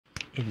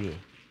ewie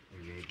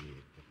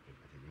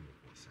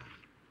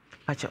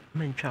acha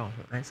mentwa ho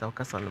ansa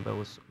okasa no be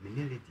wo so me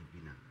ne lady bi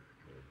na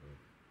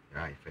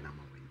right fe na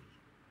ma wendi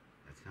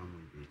that's how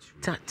we be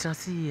ta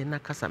si na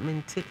kasa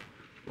mente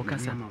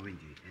okasa ama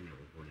wendi ene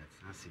wo ya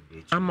tsansi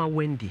be ama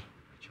wendi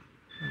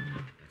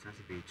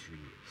tsansi be 2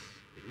 years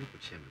the new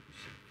coach am go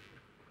see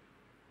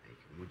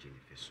like mo je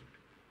ne feso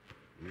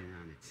me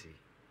na ne ti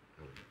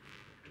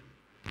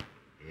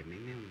me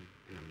ne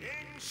na me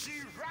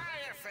she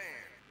riot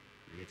fan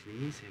yet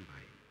me say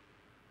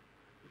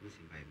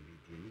by me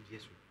the ni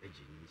jesu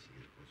eje ni si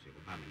ko so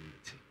oba me ne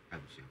ti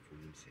abusia fo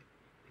nim se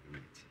ne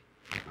ti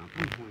ma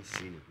ko ho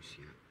si ne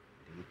busia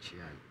de mo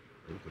chia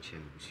de ko chia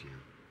ne busia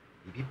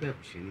ibi ba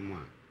busia ni mu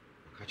a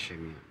o ka kire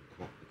me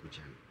ko ko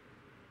jan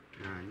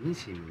na ni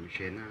si me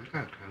hwe na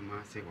ka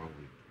ma se wa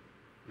wo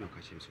no ka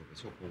kire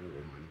so ko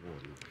wo ma ne wo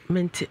no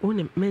mente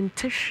one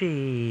mente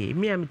hwe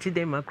me am ti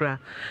dem makra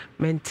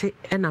mente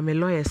na me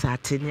lawyers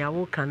atini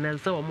awo kanel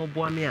se o mo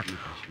boa me a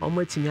o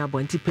mo timi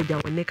abonti peda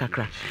woni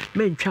kakra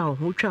mentwa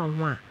ho twa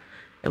ho a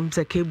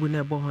se kebu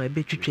na bo ho e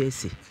betwitwa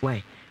esi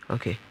why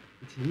okay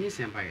ni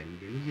semba ya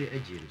ndi ni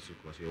eje ni so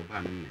ko so yo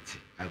ba me neti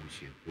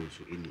abusia ko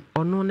so eni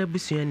ono na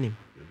busua nim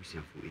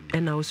abusia fo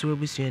eni na wo so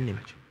busua nim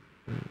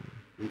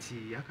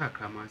nti aka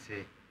krama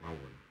se wawo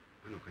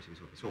ana ka se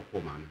so ko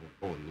ma me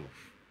ho no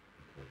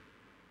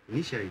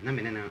initially na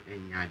me na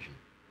enya adwen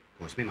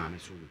cause me ma me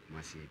so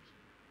kuma se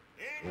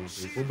bi on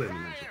so ba me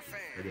na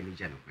so de mi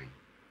jana kwan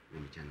na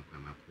mi jana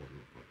kwan ma ko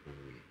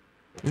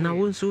no na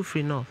won so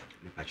free north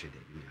me pa che de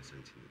mi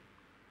asante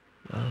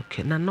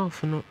okay na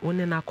north no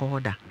woni na ko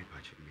hoda me pa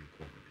che me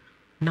ko hoda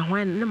na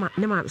hwan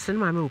ne ma se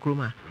ma me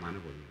okroma ma me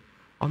bo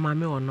o ma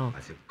me ono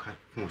ase ka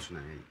fon so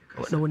na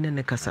na woni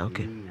ne kasa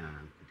okay nya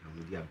kuta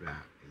mu dia bra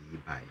yi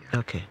ba ya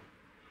okay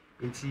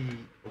nti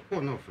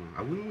okọ north no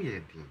awon mu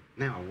ye din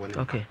na awo ne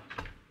okay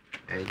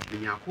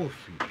nya ko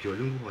free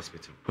Piolingu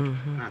hospital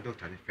na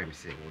doctor ne fem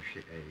say wo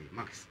hwe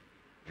max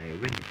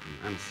when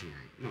I'm seeing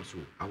no so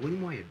awon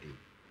mu ye din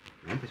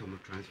na person mo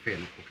transfer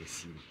no ko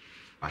kesi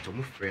but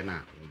mo frɛ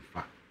na on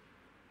fa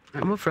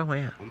mo frɛ hwan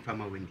ya on fa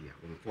ma wendi a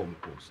on form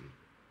course no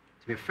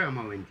me frɛ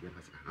ma wendi a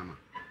pasa hama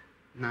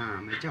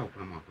na me ja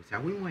okwa ma ko say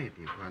awon mu ye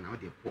din kwa na o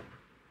de ko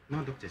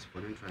no doctors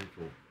for them trying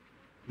for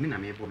me na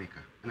me bo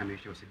meka na me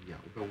hwe o se bia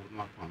o be wo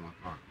no afa ma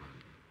fa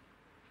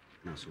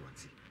na so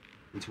wati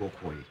nti wo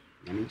ko ye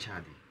na me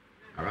chade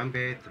around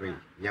 3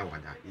 ya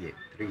wada ye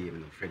 3 years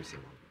no frame say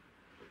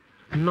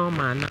wo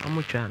normal na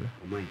omutwa no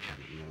o man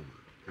chade normal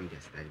I'm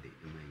just that day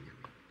man nya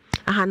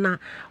aha na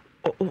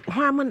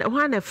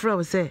hwan na frɛ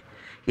wo sɛ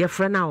ye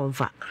frɛ na wo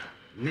mfa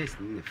next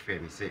ni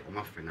frame say o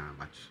ma frɛ na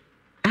but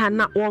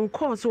na won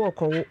call so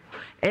okowo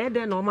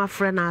den na o ma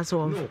frɛ na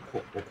so no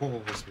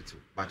okọ hospital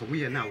but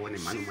we na won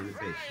man money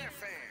bed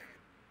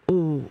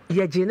oh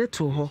ye gene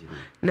to ho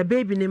na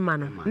baby ni ma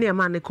no na e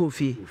ma ne ko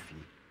fie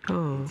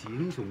oh ti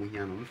ni so mu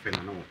hia no frɛ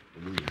na no o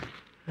mu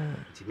hia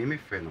ti me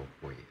frɛ no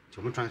ko ye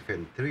ti mo transfer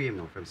 3 am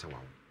no frɛ say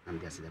wow am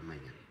dia se dem man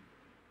nya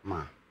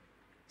ma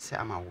se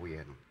ama wo ye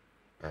no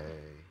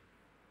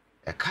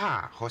a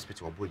car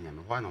hospital obonya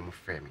me ho na mo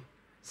frɛ me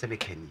se me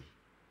kani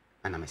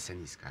ana me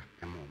seniska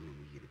e ma mo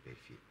mu yire ba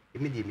fie e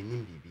me de me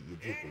nim bibi ye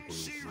di konko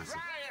no ma se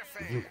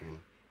di konko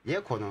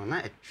ye ko no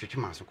na twetwe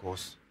ma so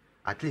course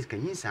at least kan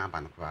yin san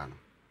ba no kra no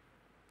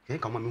ke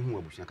ka ma me hu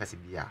abusia ka se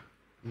bia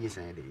yin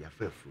san de ya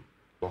fafu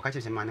o ka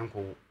che se ma ne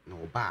nko na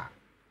oba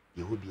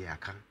ye ho bia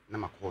aka na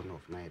makọ no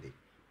of na ye de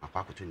makọ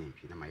akoto ne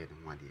ntwi na ma ye de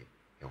ho ade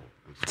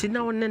ti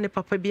na won ne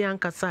papa bi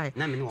ankasai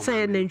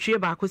say na ntwie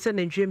ba ko say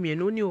na ntwie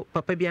mienu ni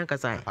papa bi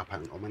ankasai papa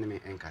o ma ne me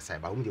ankasai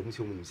ba um de mu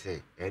se mu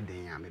se e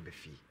den ya me be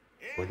fi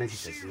ko na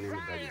sisters ne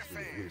ba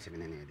ni se me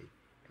ne ne de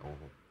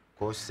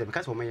ko se me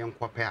ka so ma ye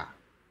nko pa a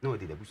na o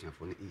de da busuan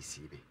fo no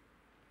ec be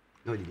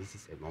na o de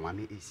sisters ma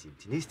me ec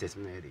ti ni sisters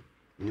me ne de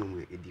ni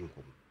mu e di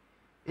nko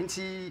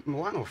nti me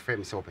one of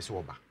friends se o pese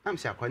oba na me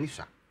se akwa ni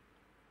sua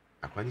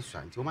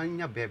nti o ma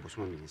nya be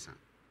boso me nsa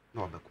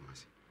na o ba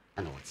kumase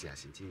ana o ti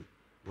ase nti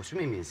boso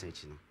me nsa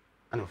chi no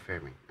ana o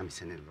friend me na me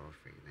se ne love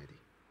friend na de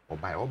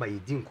oba ye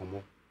di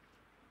nkomo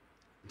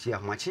nti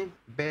ahomachi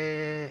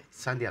be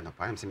Sunday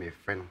anopa na me se me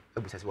friend no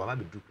ebusa se wa ba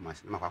be du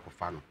kumase na makwa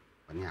fa no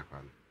oni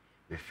akwa no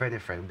me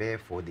friend be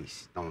 4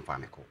 days na on fa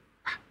me call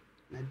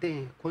na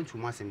den kwantu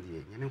mu asem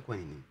de nyame kwa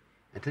ni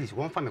at least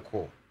one fa me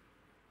call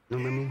no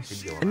me mu se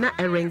bia na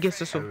erenge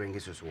so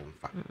won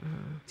fa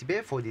ti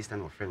be 4 days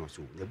na friend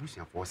so na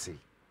busia for say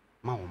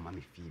ma won ma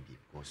me fee bi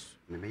because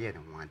me ye ne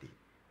ho ade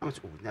am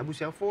so na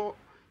busia for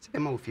se be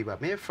ma o fee ba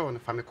me friend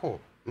fa me call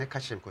na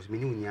catch him because me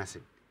ni uni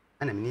asem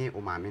ana me ni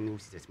o ma me ni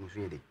sisters mu so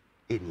ye de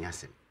e ni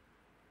asem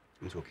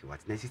am so okay what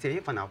na sister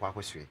ye fa na akwa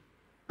akosue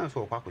am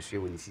so akwa akosue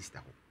woni sister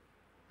ho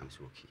am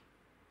so okay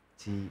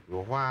ti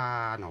wo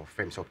hwa na o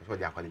friend so so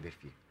de akwa ne be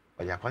fee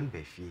o de akwa ne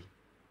be fee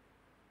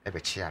e be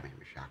chia me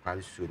hwa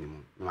akwa so ni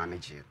mu na ma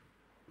meje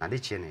na de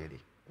chia na ye de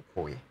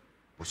ko ye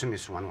bo so me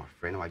so na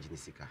friend na wa gini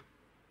sika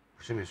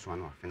bo so me so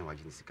na friend na wa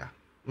gini sika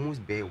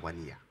almost be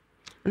 1 year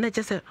na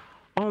je se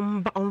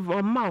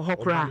ma ho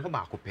kra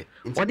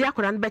o de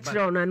akora no be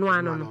kire ono anu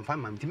anu no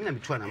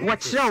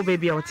what shall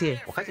baby out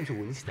here o ka timi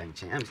wo ni sister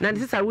nchen na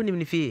sister wo nim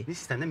ni fie ni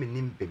sister na me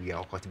nim baby a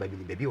o kote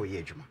baby o ye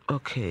adwuma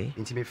okay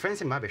nti me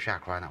friends ma be hwe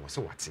akora na wo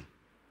se wate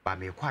ba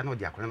me kwa na o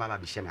de akora na ba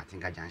be hye me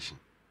atinga junction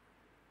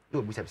na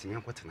obusa bise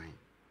yen kotenan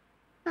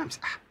na am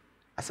say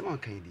asema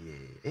kan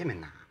di me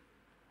na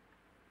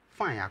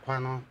fine akora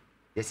no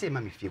ye say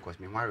ma me fie cause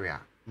me worry a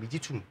me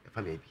gitum e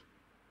fa baby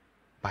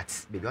but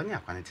baby oni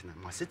akora ntina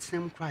ma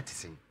setenam kra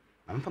tisen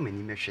ma mfa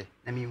mani mehwe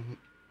na me hu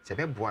se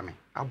be boa me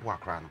aboa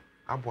akora no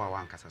aboa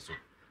wa nkasa so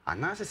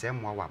ana se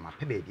mmoa wa ma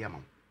pe baby ama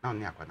na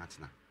oni akora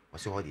ntina wo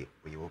se ho de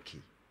oye okay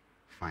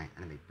fine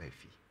ana me ba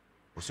fie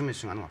wo so me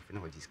so ana wa fe na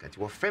ho discuss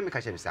wo fe me ka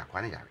che me se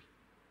akora na yare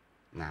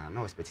na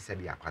no expect se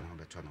bi akora no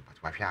beto no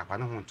but wa hwe akora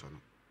no ho nto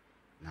no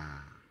na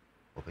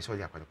wo pe so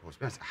de akora ko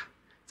spend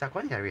sa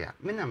akora na yare a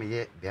me na me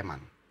ye be ma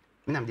no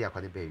me na me de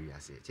akora be wi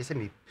ase che se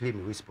me play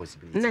me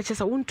responsibility na che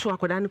sa wonto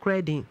akora no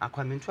kra din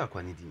akora me nto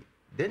akora ne din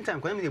then time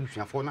kwa me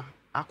ebusuafo na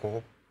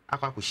akwa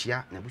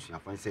na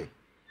ebusuafo nse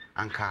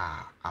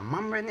anka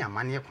amamre ne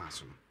amane kwa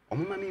so no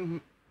omuma me hu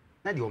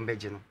na de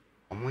ombeje no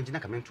omonje na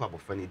ka me nto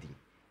abofo ne din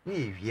na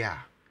ewie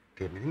a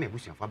ka me ne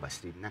ebusuafo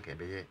abasiri na ka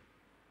be ye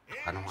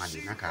akwa no ho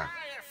ade na ka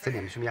se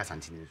de mesumi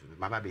asantini so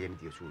ma ba be ye me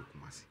de so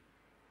kumase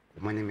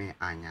omone me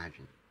anya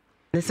adwen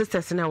ne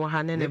sisters na wa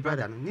ha ne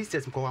brother no ni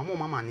sisters ko wa mo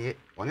mama ne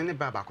one ne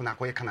baba ko na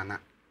ko ye kanana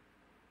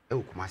e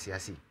kumase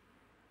asi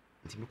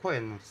nti me ko ye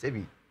no se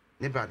bi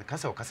ne brother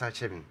kasa o kasa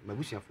chebe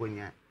mabusuafo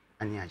anya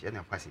anya je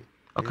na kwase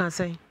o kan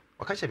say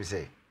o ka chebe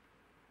say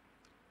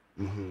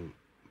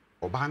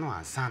oba no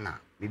ansa na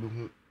me bi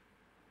hu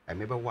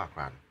me be wo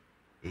akra no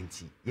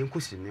enti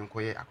yenkosi ne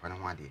nkoye akra no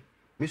ho ade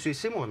me so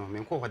esemo no me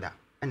nko hoda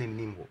ana me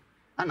nim ho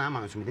ana ama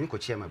no so me de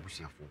nkochi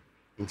mabusuafo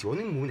enti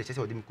oni mu na chese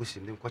ode me kosi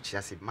me nkochi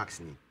ase max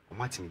ni o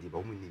matimi di ba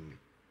o mu nim me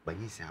ba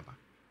nyinsi aba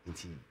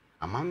enti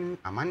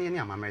amane ne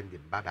amamre de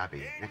baba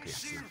be na ka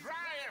yasna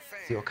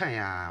ti o kan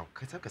ya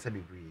kasa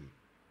bibri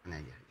na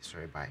ya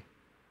sorry bye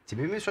ti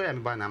me sorry ya me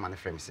ba na ama na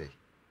frame say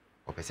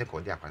o pese ko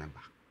de akwa ne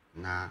ba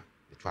na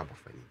the trouble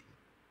for ni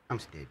am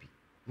so dey bi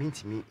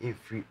mintimi en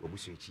free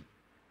obusuchi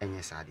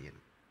enye saade no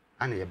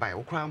ana ye bye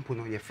wo kra mpo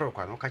no ye frɛ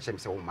kwa no ka kyerɛ me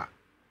sɛ wo ma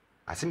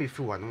asɛm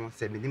free wa no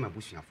sɛ me nim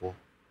abusuafo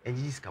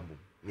enye iskabo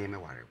ne me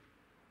ware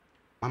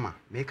mama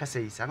me ka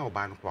sɛ isa na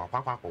oba no kwa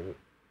wo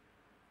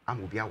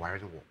am obi aware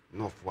no wo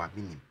no ofo a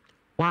minim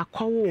wa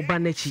kwa wo ba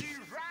na chi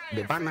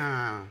be ba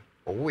na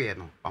owo ye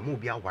no am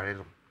obi aware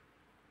no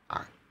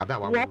ada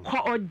wa wo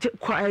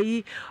kwa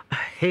yi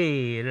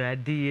hey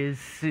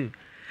radiesu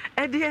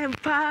ediem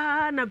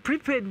pa na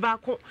prepaid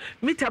baako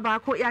meter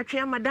baako ya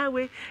twa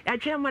madanwe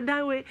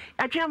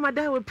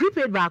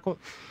prepaid baako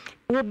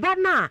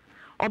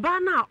oba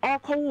na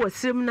okowo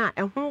osirem na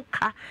eho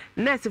ka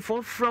nurse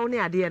for fro ne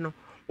ade no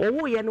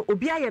owo ye no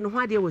obi aye no ho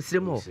ade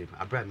osirem ho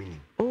abra mini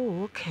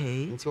oh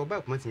okay nti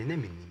oba kuma tinye na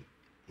mini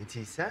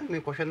nti sa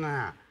me kohwe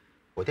na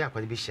ode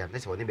akwade bi hia na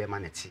se woni be ma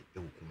na ti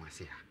ewu kuma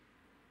se ha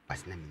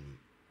pas na mini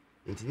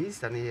nti ni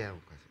sta ne ye o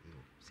ka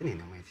se ne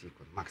na ma ti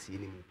ko max yi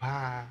ni mu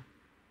pa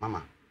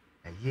mama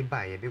ye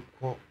ba ye be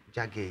ko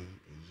jage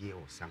ye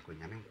o sanko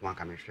nyame nko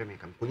aka me hwe me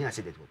kam konya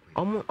accident wo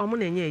kwen omo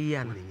na nya yi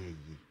ana na nya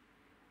yi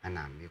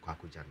ana me ko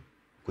akoja no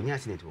konya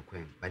accident wo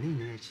kwen ba ni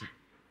nya chi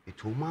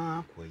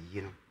etoma ko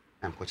yi no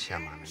na ko chia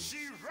ma me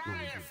no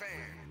me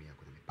ya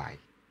ko me bai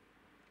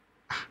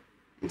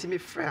nti me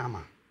frɛ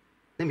ama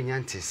na me nya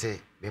nte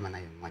se be ma na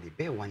ye nwade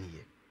be 1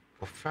 year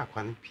ko fra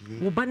kwa no pie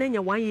wo ba na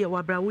nya 1 year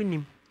wa bra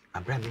wonim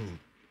abra me nim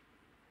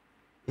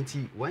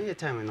nti 1 year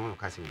time no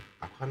ka se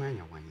akwa na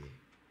nya 1 year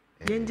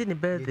yendi ne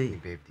birthday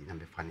na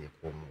be fa ne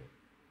ko mo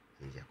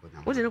nja ko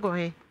na wo je no ko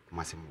he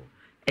kuma se mo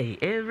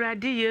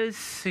everade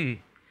yesu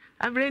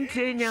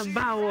abrente nya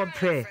ba wo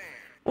pe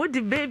wo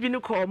di baby no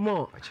ko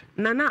mo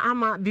na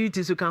ama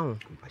beauty so kan ho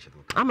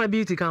ama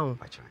beauty kan ho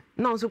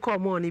na so ko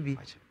mo ni bi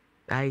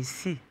I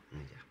see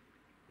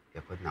ya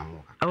ko na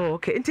mo oh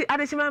okay nti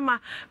adeshima ma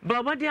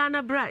blabodi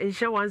anabra in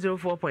share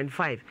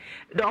 104.5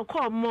 the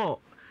ko mo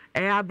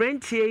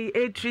abrente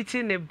e treat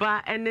ne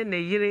ba ene ne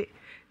yire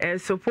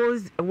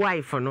supposed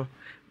wife no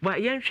but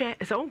yenhwe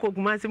se onko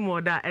kumase mo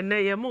da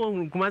ene ye mo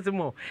kumase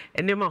mo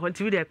ene ma ho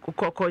tv de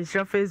ko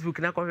share Facebook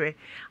na ko hwe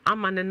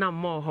ama ne na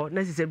mo ho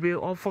na sisebre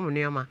ofom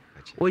ne ma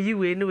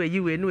oyiwe ne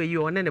oyiwe ne oyi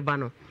one ne ba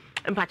no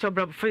mpacho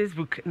bra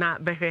Facebook na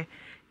behwe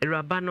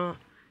eraba no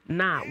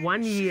na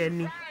 1 year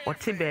ni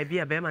ote baabi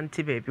a be ma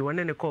nte baabi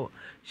one ne ko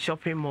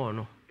shopping mall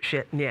no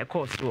hwe ne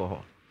cost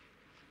ho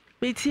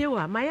metie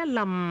wa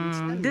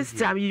mayalam this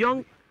time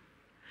young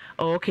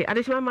okay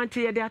adishima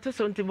manti ye de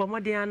atoso nti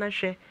bomode ana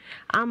hwe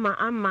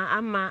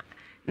ama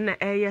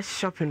na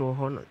shopping wo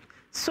ho no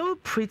so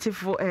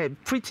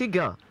pretty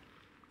girl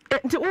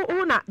nti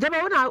una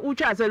jaba una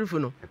ucha asarufu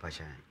no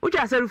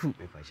ucha asarufu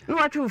no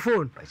watch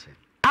phone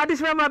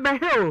adishima ma be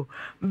he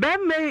be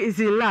me is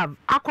in love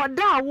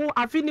akoda wo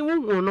afini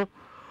wo no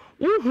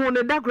wo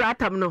ne dagura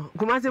atam no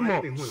kumase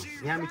mo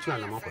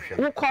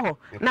wo ko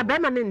na be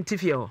ma ne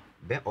ntifie ho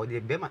be ode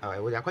be ma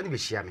ode akwani be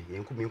hia me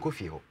yenko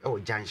fie ho e o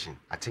junction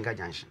atinga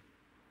junction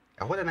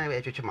e hoda na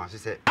e twetwe ma so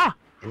se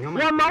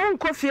Wa ma won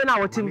coffee na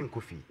wotim.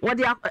 What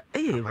the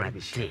right.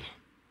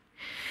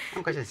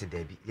 I'm going to say,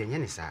 Debbie,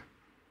 yen is a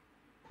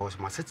cause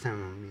my sister,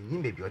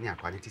 me baby on your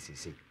quality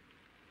see.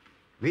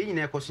 We in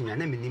a question your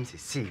name names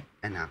see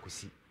and I could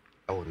see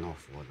our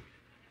north one.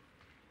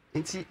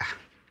 And see,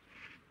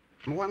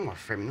 one more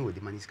friend with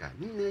the money scar.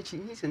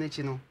 Needs a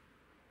national.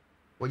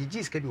 What you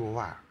just can be a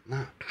while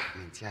now,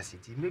 and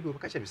city, maybe we'll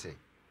catch him say.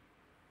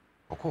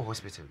 Or call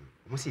hospital,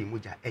 must see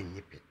Muja and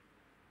Yippet.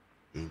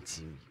 And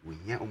we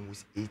hear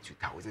almost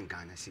 8,000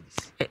 Ghana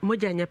cities.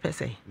 Muja and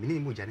Yapese. Mini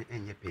Muja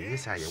and Yippet,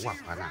 yes, I walk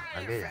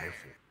I very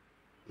careful.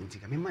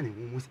 Into me money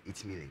almost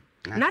 8 million.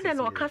 Nada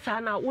no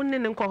cancer now, one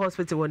in the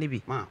hospital won't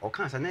be. Ma, or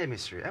cancer, name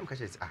mystery. I'm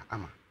catching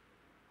Ama.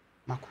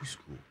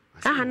 Makusku.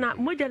 Ah, not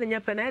Muja and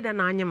Yapen,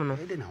 and I am no. I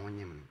didn't want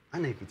him.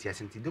 And I pity as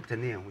Dr.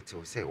 Neil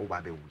would say, oh,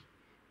 Baby,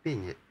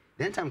 being it.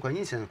 Then time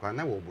coincidence,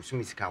 I will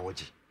Busumi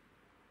Skawaji.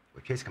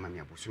 Or case come a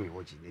Busumi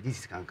Waji, the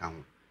disease can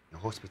come, the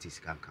hospitals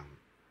can come.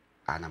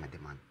 I'm a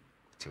demand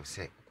till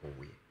say, oh,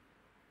 we.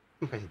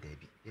 Look at it,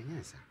 Debbie.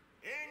 Yes, sir.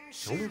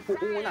 So, for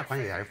all I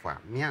find it for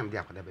me, I'm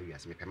there for the baby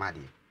as me,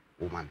 Pamadi,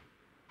 woman.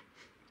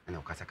 And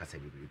I'll Casaka say,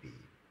 will be.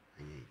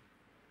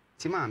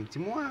 Timam,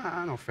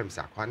 Timoa, no friends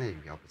are quite a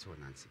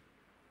Nancy.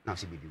 Now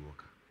she be the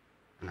worker.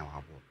 And now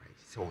our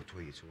price. So,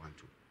 2 years, 1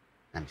 2.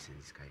 I'm saying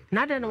this guy.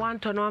 Not in 1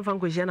 to 1 from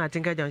Kujan, I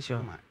think I don't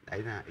show. I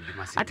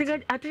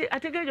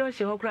think I don't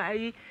show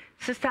cry.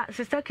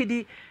 Sister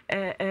Kiddy,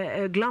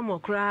 glamour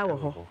cry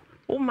or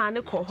oh,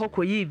 man, call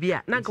Hoko ye be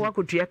at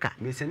Nakawaku Triaka.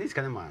 Miss and this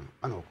kind of man,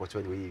 I know what's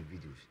when we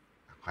videos.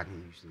 I can't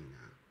use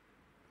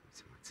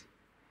it.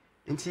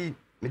 And she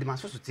made my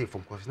society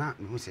from Cosna,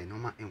 who say no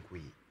man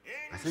inquiry.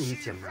 I send you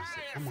to him,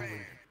 I'm will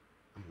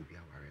be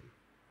a warren.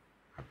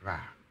 A bra,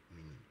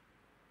 meaning.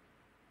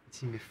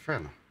 It's me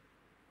friend.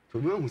 To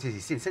one who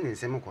says he's sending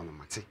some more on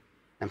Matty.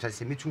 I'm just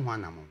saying me to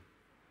one among.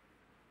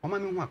 Oh, my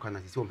mean, what can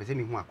I say?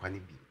 Me who are quite be.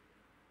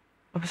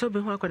 I'm so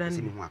being what I see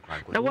me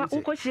cry. Now,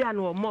 what she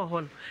know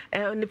more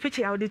on the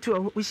picture I did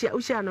to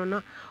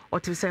Ushano or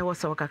to say what's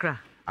so cacra.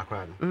 I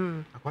cried.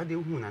 I quite the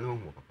woman I know,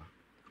 Papa.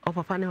 Oh,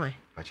 Papa, anyway.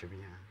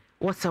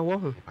 What's a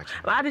woman?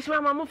 I just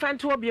want my friend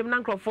to be a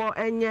uncle for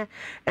any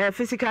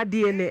physical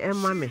DNA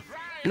and mammy.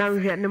 Now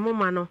we had the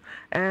moment.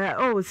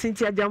 Oh,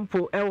 Cynthia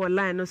Jumpo, our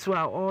line as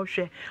well, or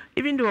share.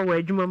 Even though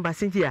we're Jumba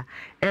Cynthia,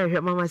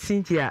 Mama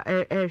Cynthia,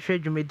 share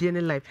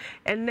Median life.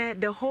 And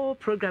the whole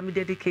program is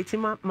dedicated to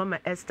Mama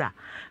Esther.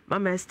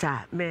 Mama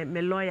Esther,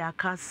 me lawyer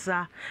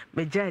Casa,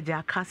 me judge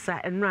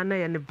Casa, and Rana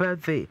and the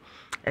birthday.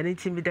 And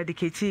it's me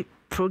dedicated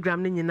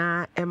program in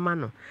na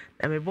Emano.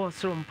 And me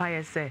boss room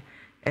pie say.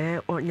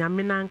 Or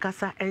Yamina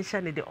Casa and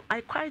Shandy.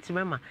 I quite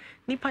remember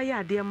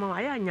Nipaya, dear Ma,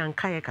 I am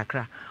Yankaya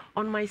Kakra.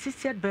 On my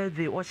 60th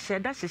birthday, was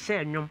shared that she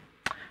shared no.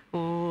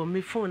 Oh, me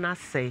phone, I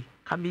say,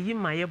 can be you,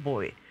 my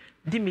boy.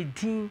 Dimmy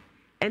Dean,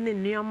 and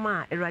then near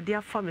ma, a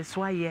radia farm is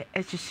why ye,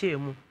 as she share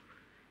mu.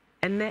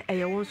 And then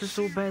I want to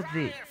so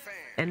birthday.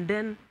 And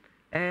then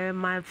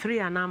my 3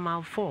 and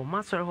I'm 4,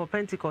 master of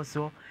Pentecost,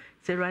 so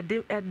say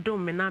Radim at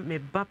Domina, me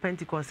ba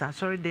Pentecost, I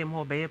sorry them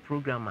who be a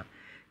programmer.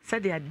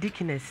 Said they are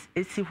deaconess,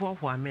 a see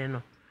what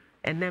meno.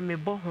 And then me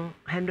bought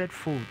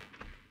 100-fold.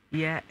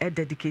 Yeah, a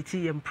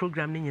dedicated and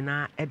programming in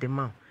our at the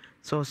mouth.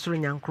 So,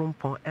 String and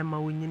Crumpon, Emma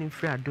winning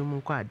free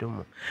adumu qua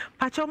adumu.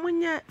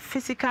 Pachomunya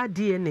physical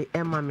DNA,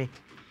 Emma me.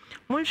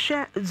 One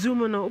share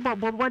Zoom no,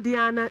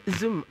 Bobadiana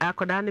Zoom,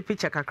 Akodani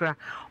picture kakra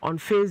on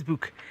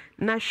Facebook.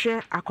 Na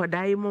share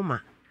Akodai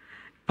Mama.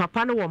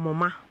 Papa no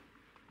mama.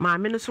 Ma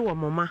minusu wa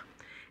mama.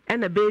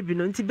 And a baby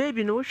no, nti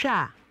baby no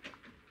sha.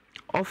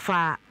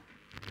 Ofa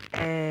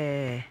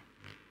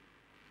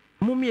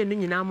mummy and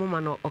Nina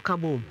Mama no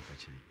okabom.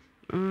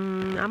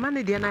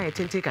 Amani dear na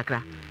tente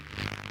kakra.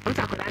 I'm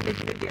talking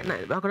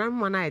about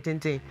my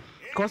tente.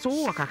 Cause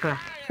who kakra,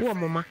 who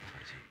mama.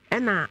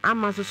 And now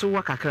I'm also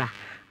kakra.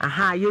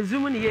 Aha, you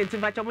zoom in here to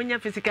batch when your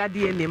physical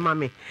DNA,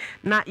 mammy.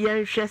 Not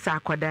young chess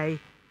aquadai.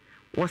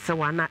 What's the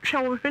one not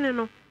show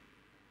no?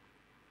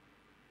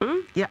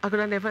 Yeah, I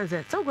could never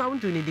say. So go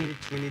to need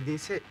it. They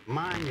say,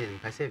 mine and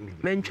I said,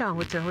 Mencha,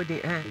 what's a holding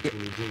hand?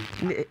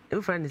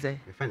 Friend is a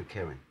friend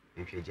Karen,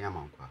 and she jam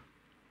on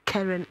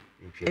Karen,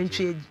 and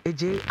she a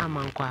J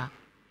Amanqua.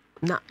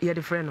 Not yet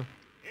a friend.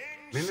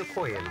 Meme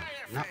koye no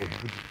na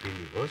obudi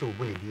free o so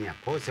obuni din ya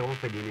ko se won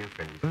fa din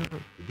friend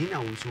din na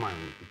won suma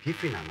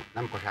pipi na no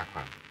na mkɔhwɛ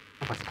akwa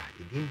na pasa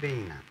din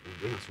ben na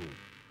o no so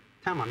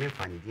time me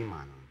fa ni din ma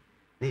no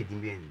na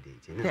din ben de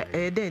je na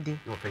din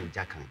no friend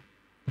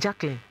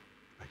Jacqueline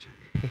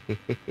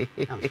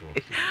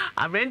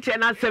I'm renting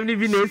na 70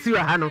 bi na esi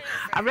wa ha no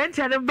I'm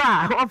renting na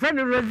ba o friend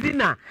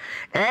Rosina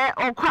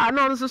o kwa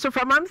no so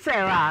from mam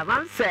sewa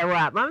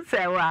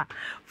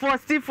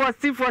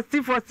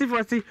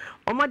 40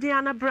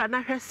 Omodiana bra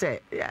na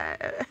hwese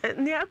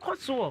ne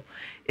ekoso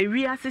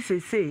ewi ase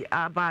say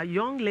about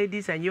young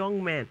ladies and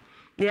young men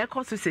ne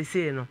ekoso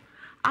say no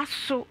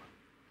aso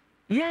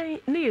yen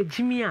ne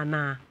ejimi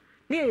ana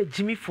ne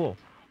ejimi for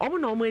omo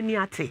na omo ani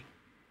ate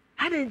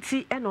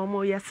hadenti e na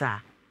omo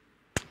yesa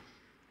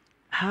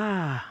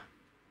ha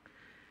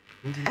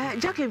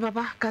Jackie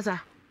Baba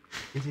Kaza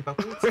Nti pa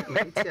ko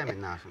ti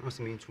am na so no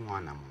se me ntu ho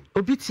anam.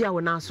 Obi tia wo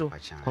na so.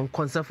 On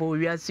konsafo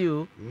wiase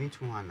o. Me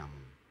ntu ho anam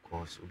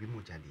cause obi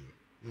mo jade.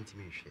 Nti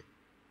me hwe.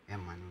 E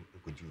ma no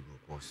ekodi ugo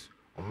cause.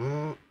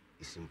 Omo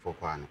isimfo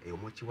kwa no e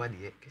omo chi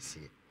wade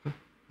kese.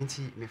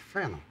 Nti me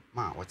friend no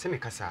ma wote me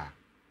kasa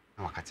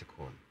na wakate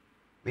ko no.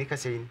 Me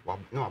kasa yin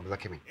na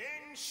wablock me.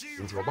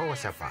 Nti oba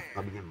WhatsApp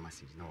na bi nyam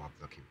message na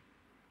wablock me.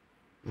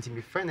 Nti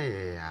me friend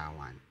e ya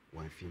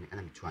one film and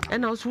I'm too an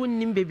and I was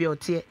winning baby or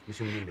tear.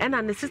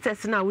 And the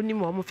sisters now winning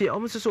more fear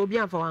almost so be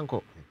for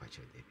uncle.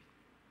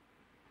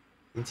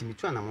 Nti me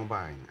too an mobile.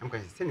 I'm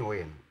going to send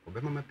away and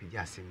Obama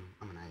Pia sim.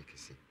 I'm an eye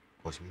kissy.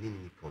 Cause me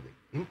any problem.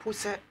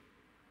 Impose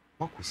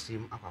what could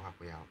seem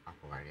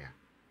aquaria.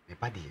 Me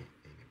paddy,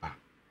 a bar.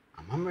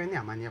 A mamma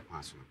near mania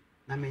pass.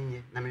 Na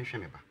men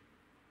shemeba.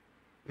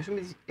 You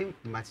should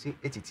be matching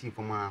 80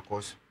 for my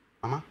course.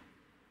 Mamma,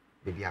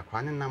 baby, a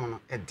crying naman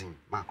edding,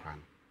 my crown.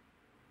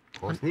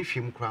 Cause ni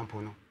shim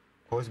crampo no.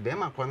 Cause be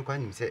ma kwan kwan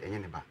nim se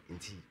enye ne ba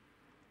nti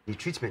the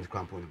treatment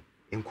crampo no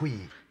enku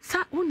yi.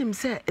 Sa wonim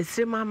se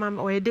esre mama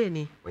oyede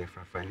ni. Oye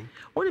frafrani.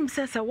 Wonim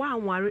se wa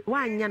anware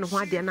wa anya ne ho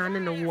ade na ne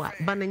no wo a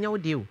ba na nya wo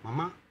de o.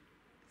 Mama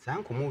sa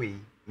nkomo we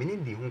meni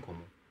di ho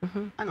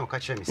nkomo. Ana oka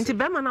kire me se. Nti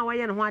be ma na wa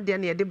ye ne ho ade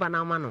na ye de ba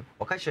na ama no.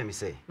 Oka kire me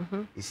se.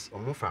 Is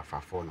omo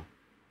frafrafo no.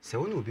 Se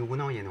woni obi wo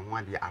na wo ye ne ho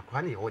ade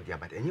akwa na ye wo de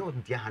but enye wo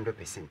de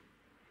 100%.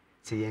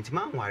 Se ye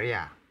ntima anware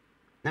a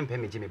na mpe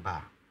meje me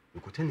ba.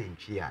 Nkoto na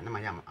ntwi a na ma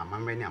ya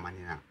amamre ne amane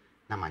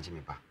na ma je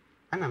me ba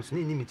anam so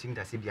ni meeting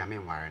da se bia me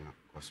nware no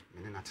cause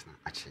me na tena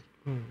ache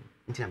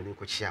nti na me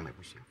ko chia ma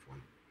busuafo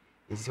no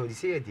nti so di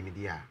se ya di me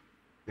dia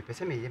me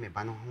pese me ye me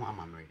ba no ho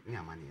amamre ne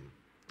amane no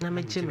na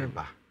me je me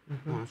ba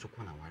no so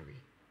ko na ware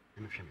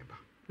na me hwe me ba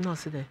no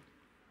se de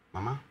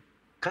mama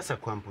kasa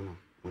kwampo no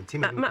nti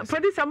me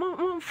producer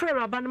mo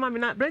frere aba no ma me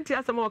na brenti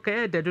asem o ka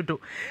e de dodo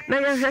na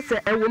ye hwe se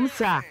ewom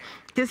sa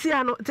kesi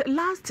ano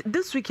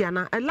this week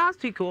yana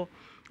last week o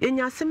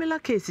enya similar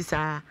cases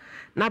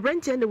na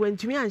branch and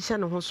wentumi anhye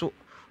no ho so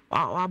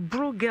wa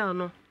bro girl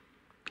no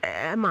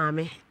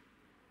maame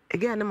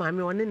again na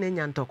maame woni na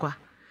nya ntokwa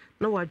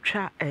na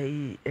watwa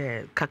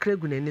kakra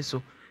gu nani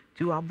so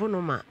ti wa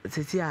bono ma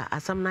sesi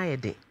asam na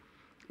yede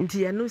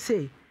nti ye no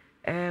say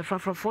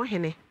frafrafo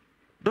hene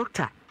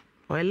doctor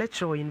or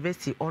lecturer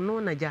university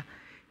ono na ja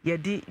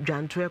yedi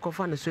dwanto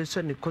ekofa na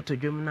so ne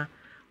kotodwom na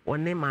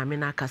woni maame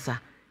na kasa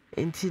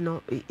nti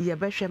no ye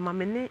behwe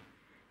maame ne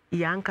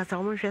yanka sa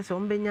omo hwese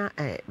ombenya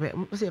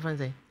se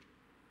fanze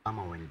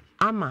ama wendi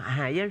ama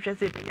ye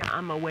hwese benya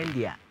ama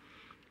wendi a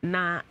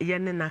na ye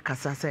ne na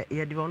kasa se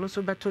ye de ono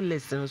so beto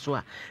lesson so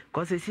a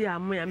cause si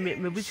am ya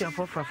mebusia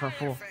for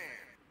frafrafo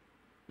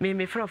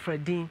me frafra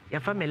din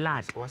ya fa me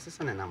lad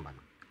wasesa ne number no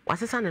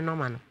wasesa ne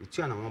number no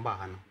itu ana mo ba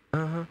ha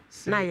no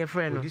na ye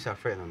friend no producer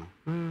friend no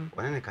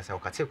wona ne kasa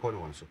okate ko no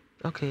won so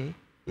okay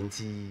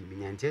nti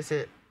minyantie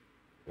se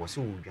wose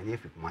wo dwane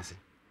afikumase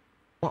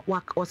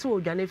what's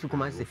what Johnny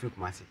Fikumasi?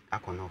 Fikumasi, I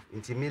can off.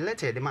 Until me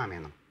letter the mamma.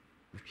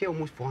 We pay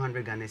almost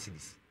 400 Ghana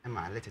cedis. And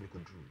my letter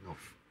could do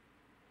enough.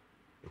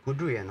 You could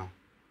do, you know.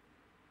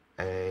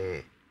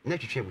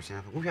 Next year,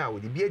 we are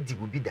with the beard, the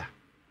bidder.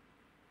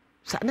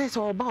 Sadness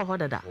or bow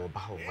order that. Or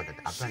bow order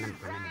that.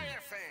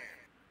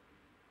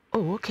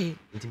 Oh, okay.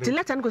 To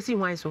let and go see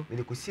why so. When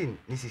you could see,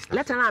 Mrs.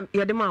 Let her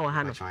you're the Mawa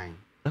Hannah trying.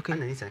 Okay.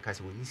 And then it's a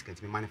case when you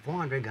get me money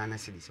 400 Ghana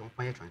cedis on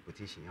fire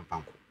transportation and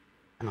panko.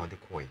 And all the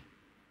coin.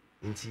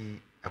 Nti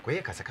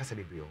akoye kasa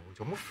bebre o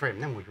so mo frame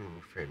na mo dwon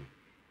mo frame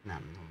na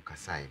me no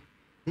kasai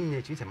ni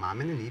na chi se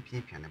maame no na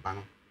epia ne ba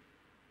no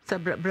se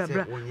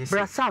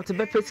bra south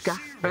be peska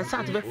bra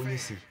south be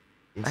onisi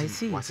I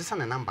see wasesa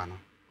na number no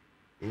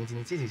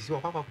nti si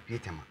wakwa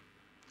kopietema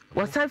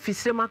wasa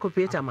fisire ma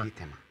kopietema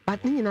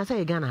but ni nyina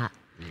say Ghana ha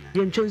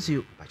ye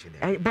ntwonsuo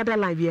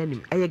borderline bi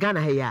anim e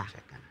Ghana ha ya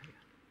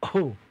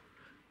oh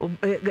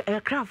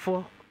aircraft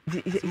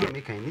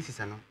me kan ni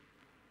sisa no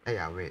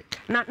we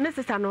na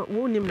necessary no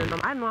wo nim no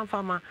I know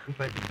farmer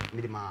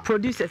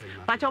producers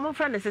but your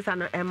friend necessary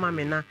no e ma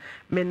me na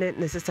me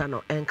necessary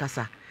no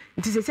enkasa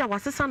nti sesi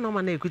wasesa no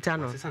ma na ekuta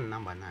no wasesa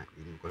number na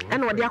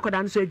and what dey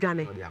akoda no so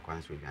adwane what dey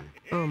akoda so adwane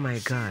oh my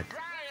god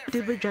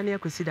dey be adwane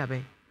akosi da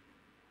ben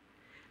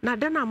na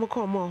da na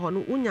mko mo ho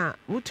no unya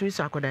mutumi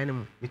so akoda ne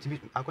mu mitumi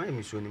akoda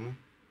mi so ni mu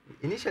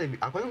initially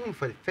akoda mu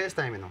first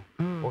time no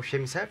o hwe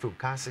mi sa from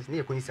classes ne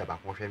yakoni sa ba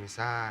ko hwe mi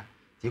sa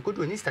ti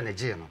kodu ni sta na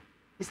je no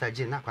Mr.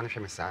 J na kwa na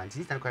hwe me sa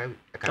nti sta kwa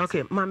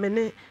okay mama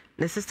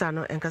ne sister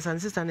no enkasa ne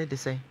sister ne de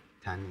say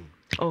Tani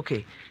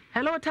okay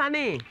hello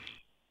Tani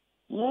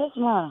yes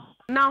ma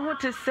na ho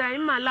te say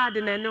ma lad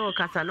na ne o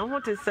kasa no ho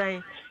te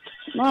say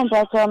ma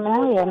pa ka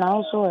me ya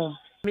na so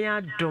me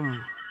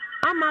adom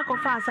ama ko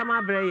fa asama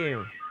abre ye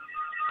o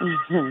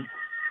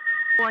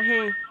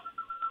he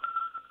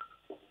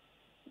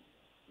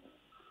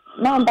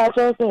ma pa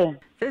so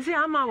se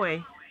ama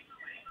we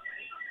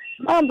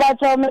ma pa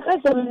so me ka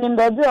se ni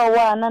mbabi o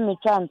wa na me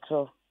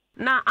chanto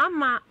na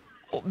ama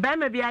be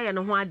me bia ye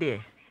no ho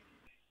ade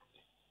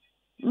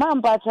ma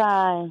pa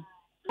tai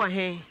o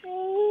he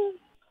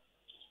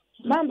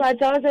ma pa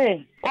so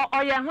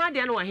o ye ho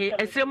ade no o he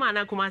esrem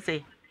ana kuma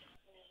se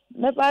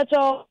Me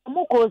pacho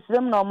mo ko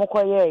srem na mo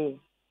koye.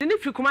 Ni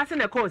fi Kumasi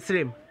na ko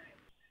srem.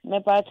 Me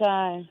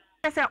pacho.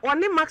 Say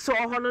oni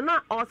Maxwell ho no na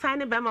o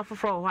sign be ma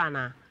foforo ho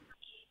ana.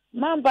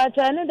 Man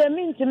pacho ni de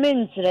mintimi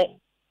nkyere.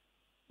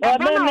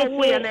 Obe me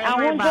say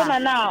ahunjo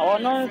na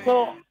ono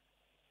nso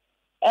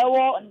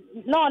ewo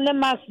na one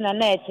max na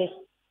ete.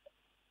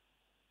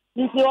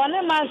 Nti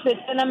one max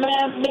na me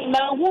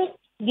hu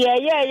de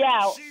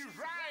ya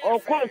o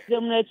ko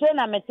srem na che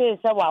na me say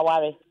se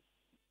waware.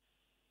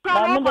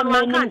 Ba me de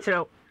man kan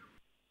kyerɛ.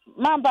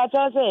 Man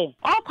pacho say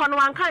O ko no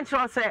wan kan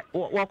kyerɛ sɛ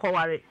wo ko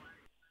ware.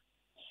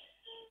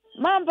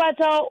 Man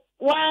pacho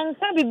wan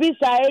ka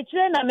bibisa e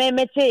kyerɛ na me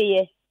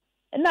meteye.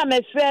 Na me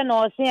frɛ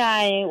no ɔse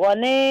ai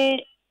one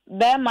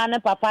be ma ne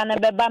papa ne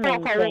beba me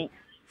nkyɛn.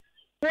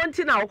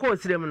 Wonti na wo ko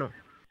srem no.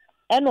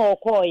 Ɛna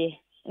ɔkɔɔye.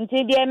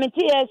 Nti de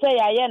meteye sɛ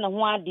yɛayɛ ne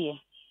ho ade.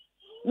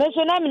 Me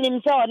so na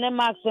minim sɛ one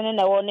max ne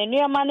na wɔ ne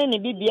nuama ne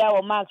bibia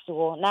wɔ max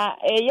ho. Na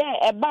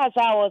ɛyɛ ɛba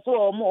sa wɔ so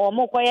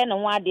ɔmo kɔyɛ ne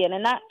ho ade ne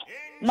na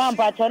man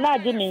pacho na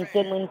age me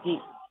nsɛm nti.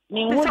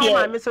 Me hu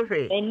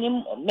de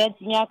enim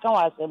metimi aka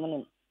wɔ asɛm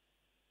no.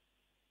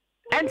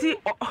 Enti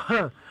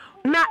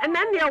na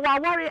ne wa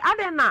worry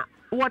ade na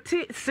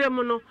wɔte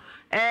srem no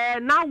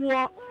na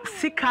wo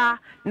sika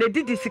na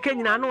didi sika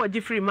nyina na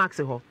wɔgye free max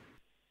ho.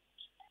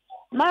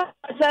 Ma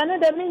sane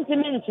de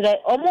mintimi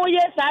nkyerɛ ɔmo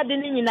yɛ saa de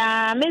ne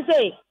nyina me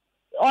sei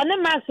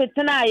ɔne max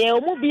tena yɛ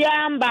ɔmo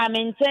bia mba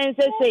me nkyɛn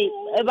sesei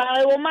eba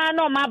ɔma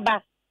na ɔma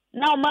ba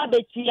na ɔma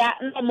betia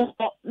na ɔmo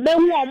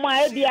mehu ɔmo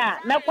a ebia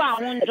mekɔ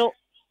ahonjo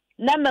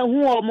na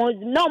mehu ɔmo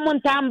na ɔmo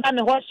ntamba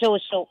me hɔ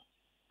hyew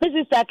me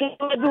sister ke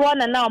bi hɔ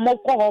na ɔmo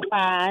kɔ hɔ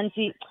pa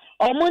nti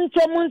ɔmo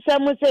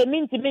nsɛm sɛ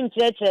mintimi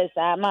nkyerɛkyerɛ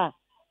saa ma.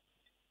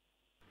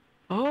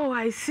 Oh,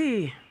 I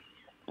see.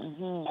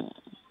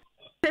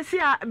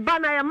 Tesia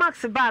bana ya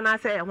max ba na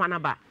say hwana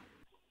ba.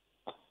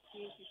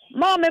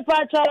 Ma me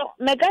pacho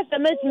me ka se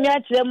metimi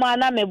akyerɛ mu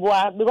ana me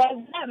boa because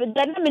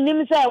da na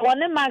minim say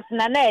wone max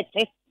na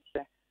ete.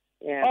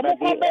 Omo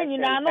ko ba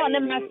nyina na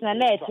one max na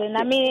ete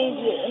na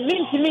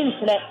mintimi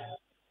nkyerɛ.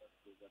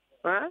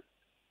 Huh?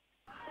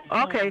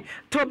 Okay.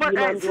 To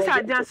but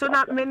sister Jan so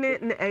na me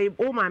ne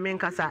o ma me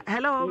nkasa.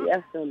 Hello.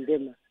 Yes,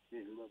 ndema.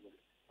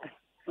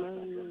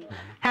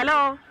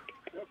 Hello.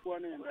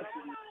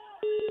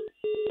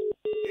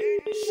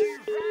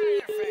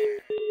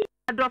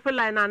 Drop a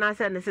line and I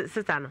said,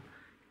 Sister.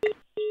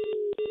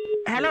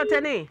 Hello,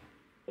 Tenny.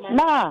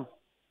 Ma.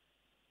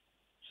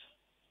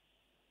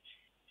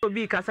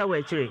 Be Casa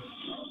Wetchery.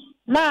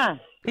 Ma.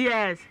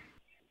 Yes.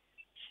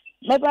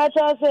 Me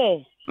pacho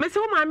say. Miss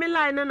Oma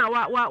line and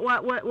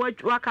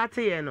what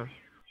catty no.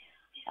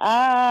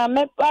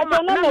 Me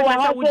pacho no me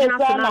wa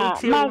say na.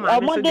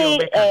 Omo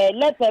de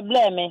let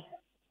blame me.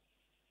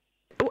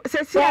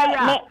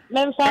 Cecilia,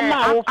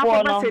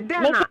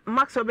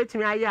 Max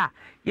obetimi aya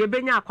ye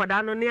benya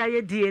akoda no ne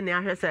aye DNA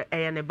ahwe se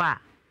eye ne ba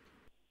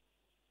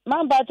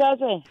man ba cha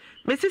se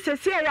Mrs.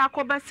 Cecilia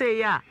akoba se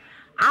ya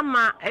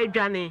ama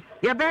adwane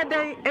ye be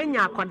den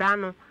enya akoda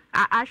no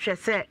ahwe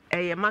se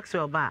eye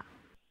Maxwell ba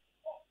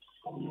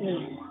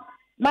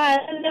ma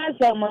nya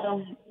se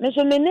mo me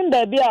so menim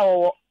ba bi a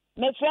wo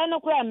me frɛ no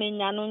kora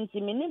menya no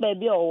nti menim ba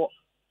bi a wo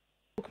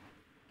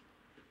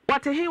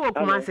what he wo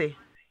kuma se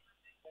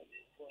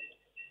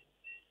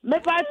me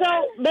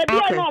pacho baby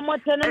no mo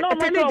tene no mo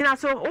tene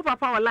so o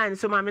papa online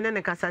so ma me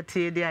ne kasa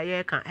tie dia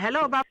ye ka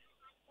hello ba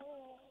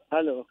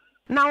Hello.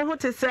 Now who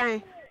to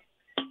say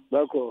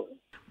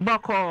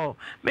Bako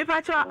me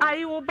pacho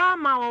ayi wo ba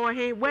ma wo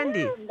he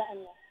Wendy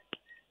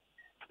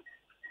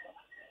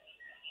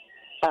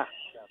Ah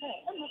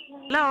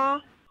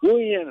hello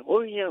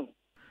William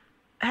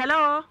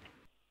hello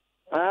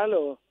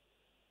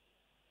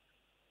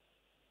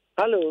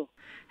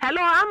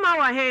ama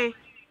wa he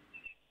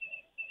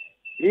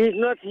He is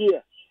not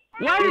here.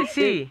 Where is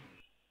she?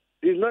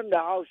 He's not in the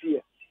house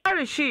here. Where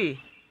is she?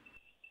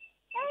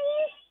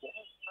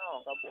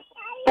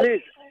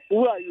 Please,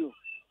 who are you?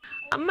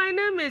 My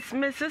name is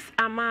Mrs.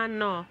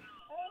 Amano.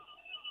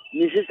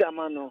 Mrs.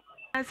 Amano.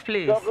 Yes,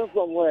 please. Talking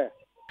from where?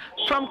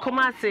 From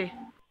Kumasi.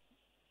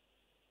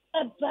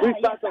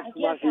 Which part of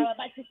Kumasi?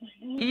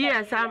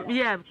 Yes,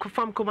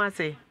 from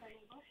Kumasi.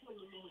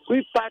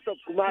 Which part of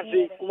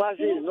Kumasi?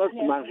 Kumasi is not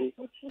Kumasi.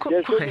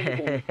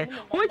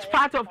 Which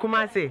part of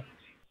Kumasi?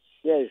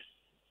 Yes.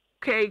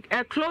 Okay,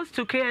 close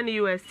to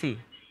KNUST.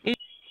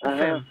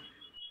 And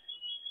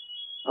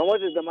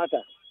what is the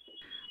matter?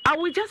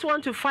 We just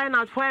want to find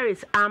out where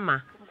is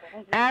Amma.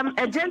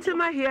 A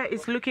gentleman here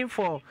is looking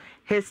for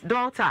his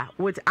daughter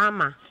with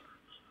Amma.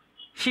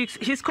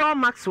 He's called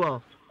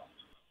Maxwell.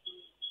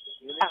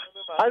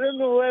 I don't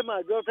know where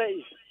my daughter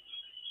is.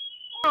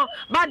 Oh,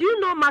 but do you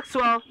know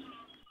Maxwell?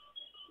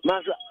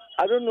 Maxwell,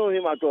 I don't know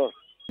him at all.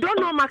 You don't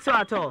know Maxwell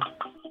at all?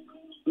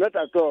 Not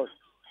at all.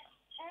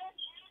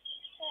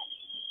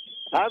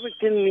 I haven't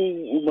seen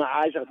him with my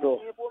eyes at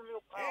all.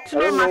 You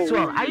know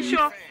Maxwell? Are you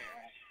sure?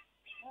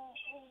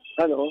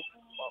 Hello?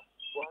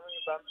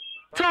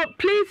 So,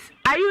 please,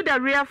 are you the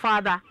real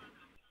father?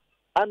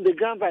 I'm the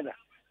grandfather.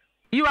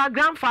 You are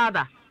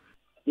grandfather?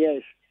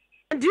 Yes.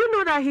 Do you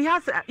know that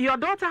your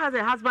daughter has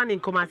a husband in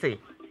Kumasi?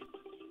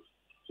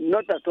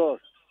 Not at all.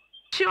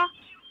 Sure.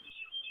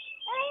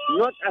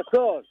 Not at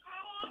all.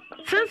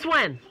 Since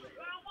when?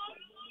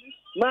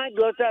 My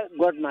daughter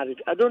got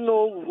married. I don't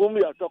know whom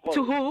you are talking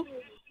To who?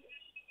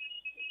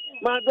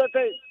 My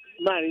daughter is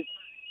married.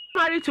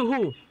 Married to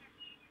who?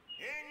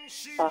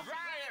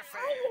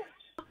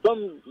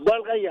 From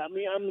Bulgaria. I'm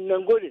in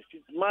Nangoli.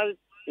 She's married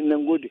in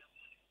Nangoli.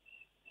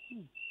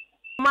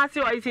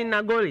 Kumasi or is in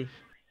Nagori?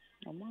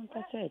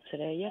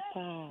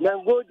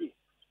 Nangoli.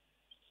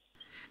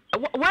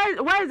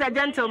 Where is the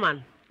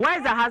gentleman? Where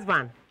is the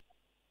husband?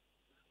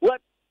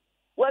 What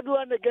do you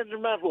want the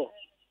gentleman for?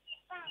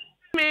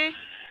 Me?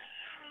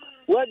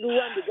 What do you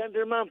want the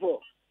gentleman for?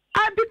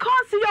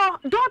 Because your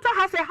daughter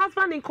has a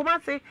husband in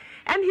Kumasi,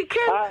 and he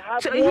came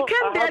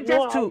there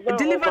just to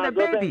deliver the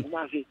baby.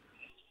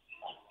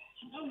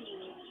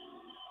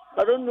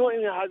 I don't know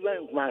any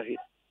husband in Kumasi.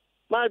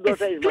 My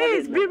daughter is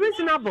Please be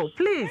reasonable,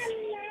 please.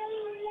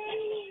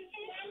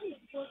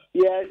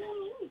 Yes.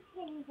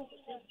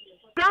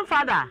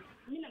 Grandfather.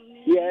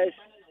 Yes.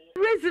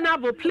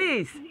 Reasonable,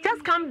 please.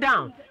 Just calm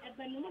down.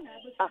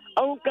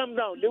 I won't come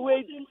down. The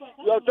way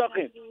you're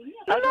talking.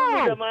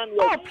 No.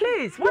 Oh,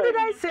 please. What did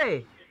I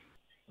say?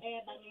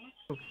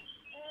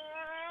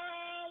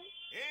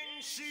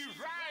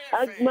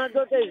 My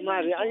daughter is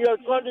married, and you're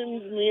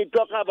calling me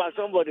talking about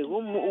somebody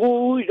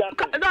who is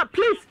that? No,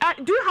 please.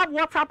 Do you have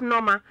WhatsApp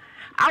number?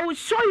 I will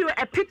show you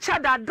a picture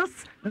that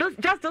just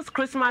this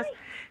Christmas,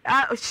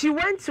 she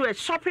went to a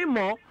shopping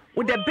mall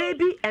with the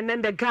baby and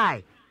then the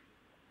guy.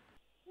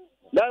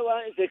 That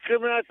one is a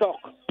criminal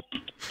talk.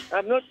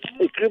 I'm not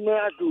a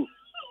criminal too.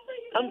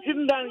 I'm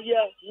sitting down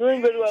here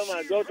knowing very well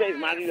my daughter is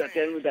married. You're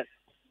telling me that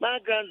my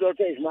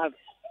granddaughter is married.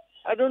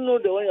 I don't know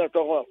the one you're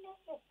talking about.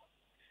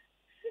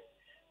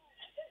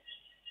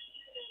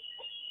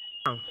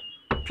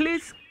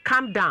 Please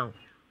calm down.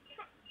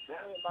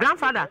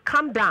 Grandfather,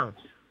 calm down.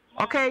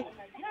 Okay?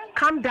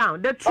 Calm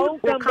down. The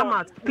truth will come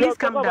out. Please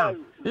calm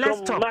down.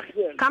 Let's talk.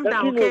 Calm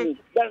down, okay?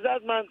 That's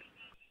that man.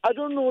 I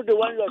don't know the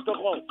one you're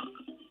talking about.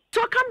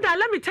 So calm down.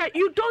 Let me tell you.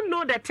 You don't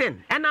know the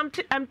thing, and I'm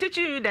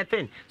teaching you the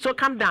thing. So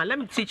calm down. Let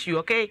me teach you,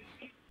 okay?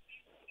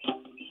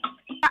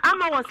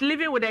 Amma was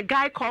living with a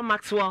guy called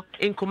Maxwell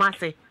in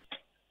Kumasi.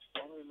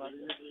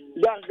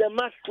 The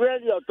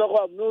Maxwell you're talking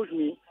about knows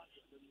me.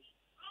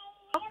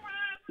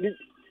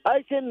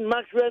 I said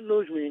Maxwell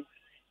knows me.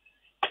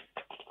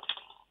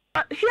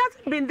 He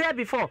hasn't been there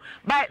before.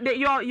 But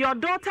your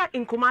daughter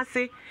in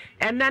Kumasi,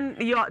 and then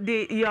your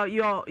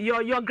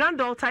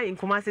granddaughter in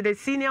Kumasi, the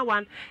senior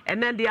one,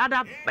 and then the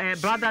other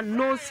brother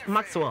knows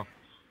Maxwell.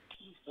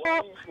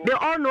 So they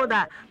all know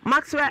that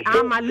Maxwell and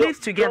Amma live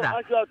together. So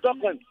as you are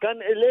talking, can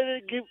a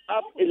lady give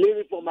up a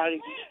lady for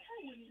marriage?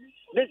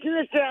 The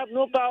sinister have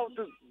no power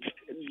to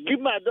give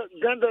my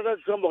granddaughter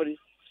to somebody.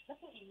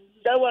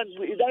 That one,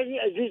 it doesn't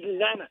exist in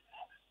Ghana.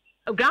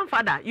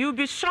 Grandfather, you'll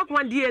be shocked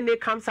when DNA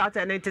comes out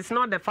and it is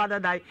not the father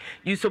that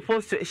she's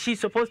supposed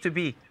to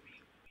be.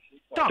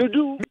 Stop. To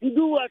do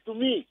what to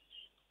me?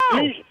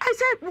 Oh, I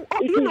said,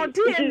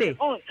 DNA.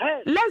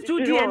 Let's do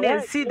DNA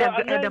and see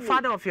the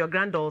father of your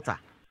granddaughter.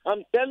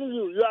 I'm telling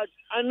you, you are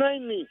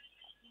annoying me.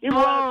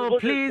 Oh,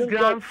 please,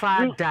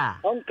 grandfather.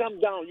 Don't come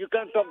down. You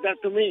can't talk that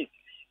to me.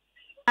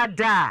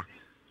 Ada.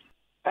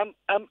 I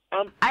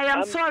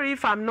am sorry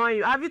if I'm annoying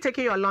you. Have you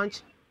taken your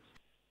lunch?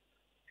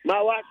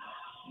 My what?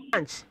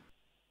 Lunch.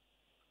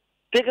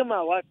 Taking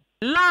my what?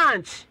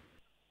 Lunch.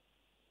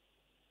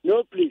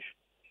 No, please.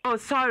 Oh,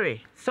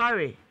 sorry.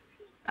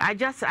 I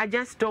just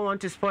don't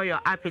want to spoil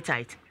your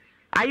appetite.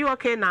 Are you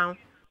okay now?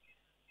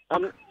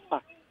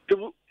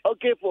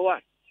 Okay for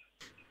what?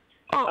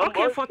 Oh,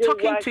 okay for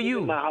talking to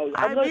you.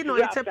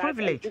 It's a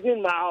privilege.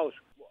 In my house.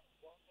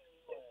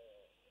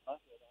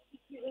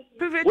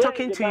 Privilege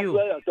talking to you.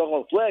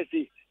 Where is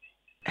he?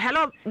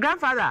 Hello,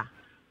 grandfather.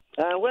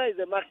 Where is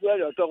the Maxwell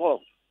you're talking of?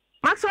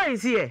 Maxwell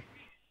is here.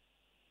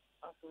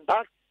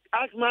 Ask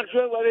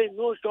Maxwell whether he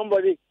knows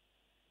somebody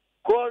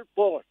called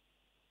Paul.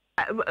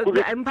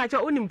 Mpacha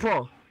unim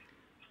Paul.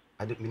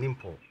 I don't mean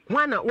Paul.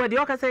 Wana, what do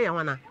you say,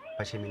 Wana?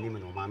 Pacha minim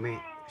no mame.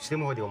 Still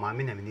what your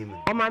mammy and minim.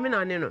 Oh, mammy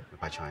no nino.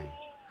 Pacha.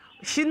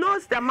 She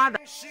knows the mother.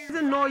 She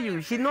doesn't know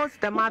you. She knows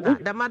the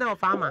mother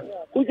of Amma.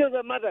 Which of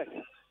the mothers?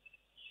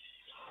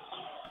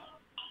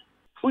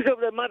 Which of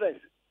the mothers?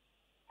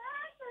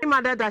 What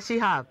mother does she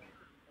have?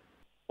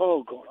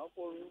 Oh, God.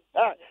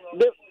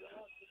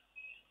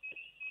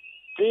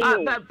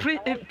 But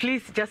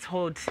please just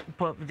hold.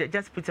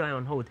 Just put her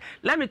on hold.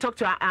 Let me talk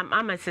to her.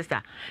 I'm my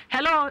sister.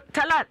 Hello,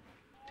 Talat.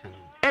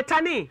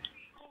 Etani.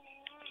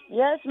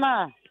 Yes,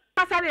 ma.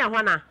 Pasari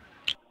Ahwana.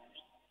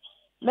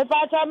 Me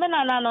pacha me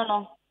na no.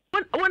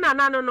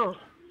 No.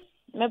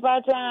 Me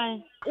pacha.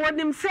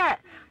 Onim say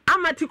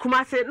Amati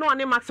Kumase no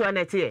ne Maxwell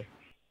netie.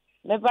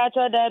 Me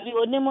pacha da bi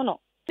onim no.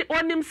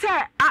 Onim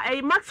say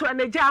Maxwell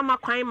ne ja ama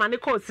kwan ma ne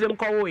ko sirem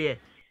ko wo ye.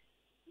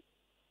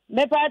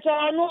 Me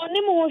pacha no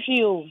onim ho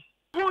hwi o.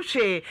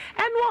 Hoshe,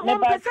 and what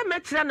one person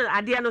met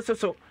ade no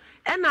so.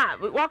 ena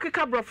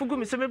wakeka brofo gu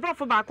mi so me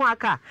brofo ba ko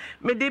aka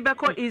me de be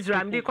ko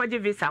Israel me de ko je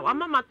visa wa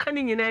mama ka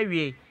ni nyina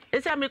awie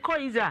ese me ko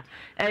Israel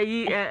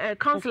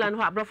counselor no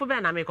brofo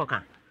be na me ko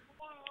kan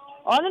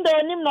onu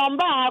de nim no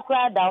mba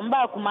akra da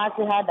mba kuma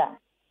se hada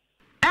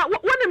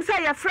wonim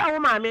say ya fra wo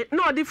ma me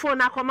na odi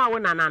phone akoma wo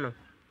nana no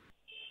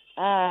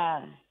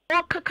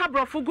o kaka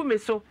brofo gu mi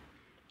so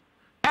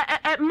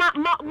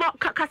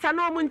kasa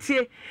no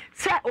muntie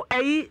se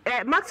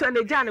Maxwell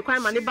na ja ne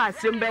kwan ma ne ba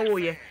asrem be wo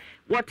ye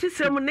what is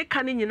some Nick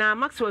and Nina,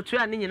 Maxwell to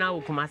an in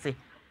our Kumasi?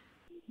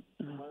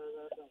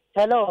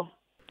 Hello.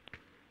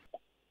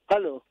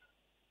 Hello.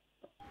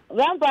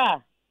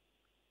 Grandpa.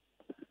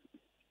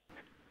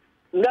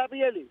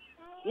 Gabrieli.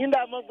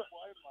 Inda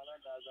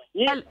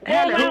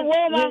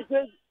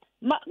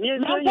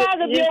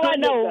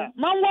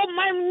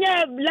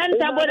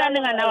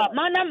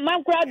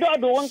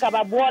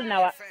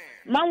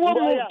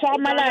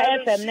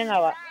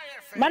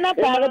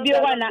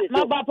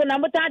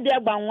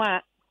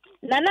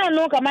Nana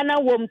no kama na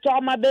wom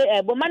to ma be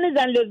bo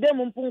manizan leve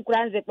mu pun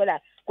kranze pela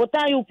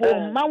kotan yu po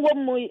man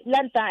wom mu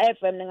lanta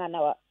FM nga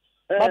na wa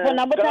ba po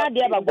na buta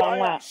dia ba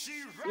gwanwa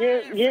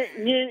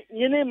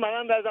ye ni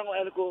malanda zango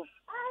elko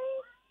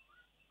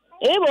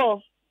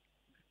ebo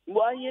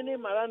bo ye ni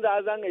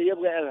malanda zango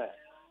yebga ele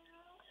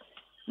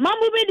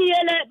mambu be di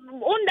ele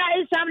unda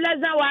isabla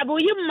zan wa bu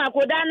yimma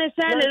ko dane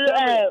sen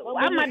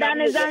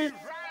amadane zan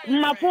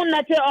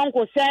mafuna te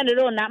onko sen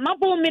ro na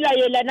mapu mila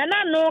yele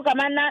nana no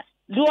kama na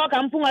duo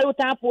kampunga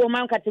utapo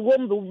man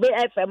katigombu be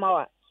FM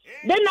wa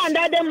dena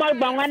ndade mo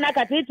gbanwa na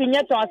katiti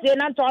nye to se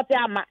na to te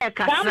ama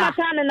ka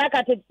mata na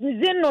katiti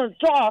zinu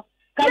to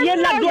ka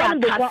yela duo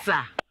ndu ko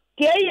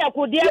ke ya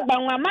ku dia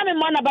gbanwa mame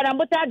mo na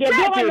barambuta de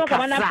duo no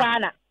kama na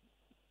pana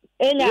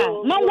enya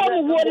manwo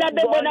mu wo la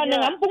be bona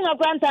nga mpunga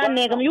kwanta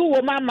ne kam yu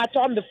wo mama to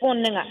on the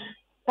phone nga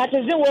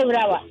katizin wo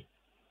rawa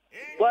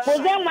ko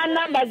zen man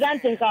number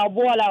zantin ka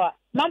bola wa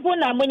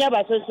mampuna munya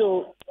ba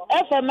so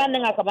FM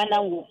nga kama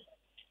na ngu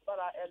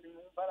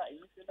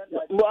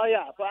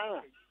Boya,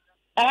 pana.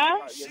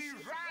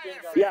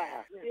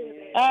 Yeah.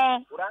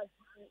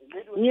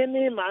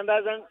 Yeni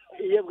mandazan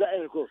yebga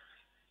elko.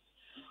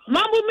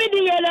 Mambu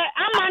midi yele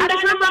amanda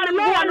na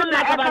mambu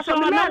na kabaso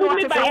mambu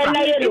mi ba ela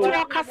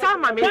yele.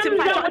 Kasama mi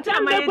tipa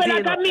chama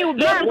yele. Kami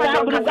ube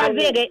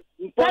bugazere.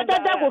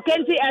 Tata ko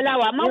kenti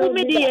alawa mambu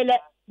midi yele.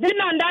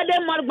 Dina ndade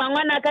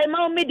morgba na kai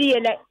mambu midi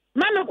yele.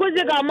 Mami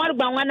kuzi ga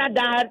morgba na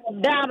da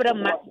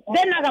brema.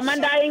 Dena ga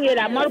manda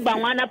ingela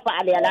morgba na pa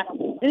alela.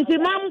 Nti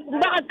mam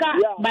baka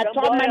ba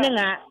to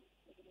maninga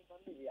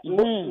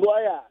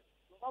boya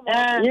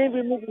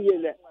yibi mu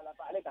yele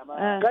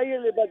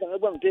kayele ba da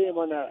gbam te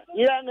mona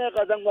ya nga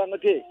ka dang bang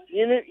te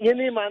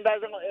yini manda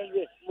zang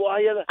enge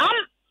boya la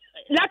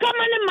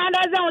kamane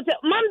manda zang te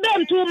mam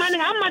bem tu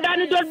maninga amma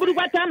dani dol buru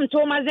batam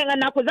to mazenga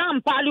na ko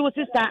zang pali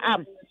sister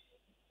am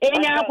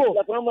enya ko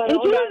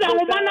ntu zang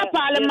mana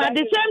pale ma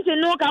de same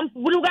no kam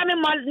buru ga me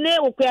ne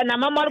o ko na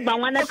mamor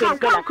gbanwa na te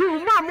kala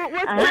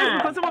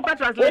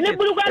ni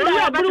buru ga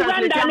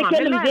nda ni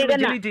kelim zega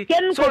na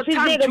ken ko fi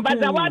zega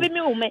baza wa bi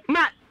mi ume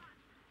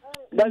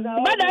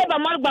bada ba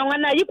mar gbanwa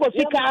na yi ko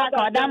fi ka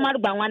da mar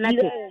gbanwa na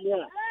te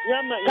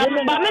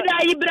kam ba me da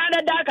yi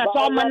brada da ka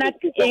so mana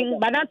king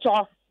bana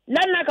to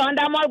nan na ka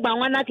nda mar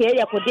gbanwa na ke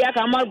ya ko dia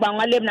ka mar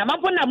gbanwa lem na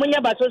mapuna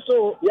munya ba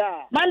so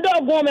mando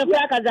go me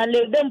kwa ka zan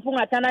le dem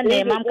punga tana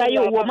ne mam ka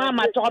yo wo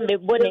mama to me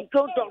bone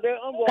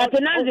ka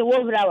tenanzi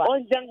wo vrawa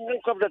on jang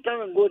ko da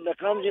tan go na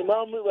kam ji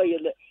ma mu ba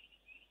yele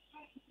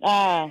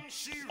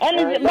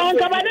eni bon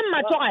ka banim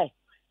ma to ai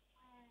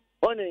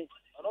oni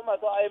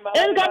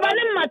en ka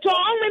banim ma to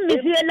on me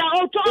misi la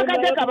o to ka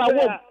de ka ba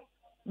wo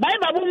bai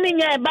babu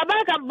minye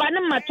baba ka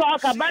banim ma to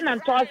ka banan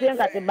to sen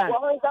ka te ban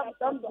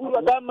tam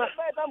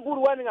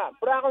buru wani nga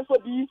pra ko so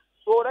bi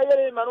so ra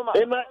yele manuma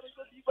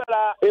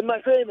ema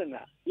semena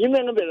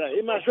yimenga bela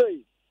ema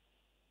soyi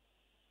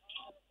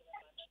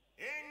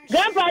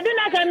Grandpa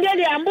dina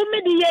kambeli ambu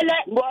midi yele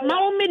ma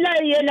umi la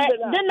yele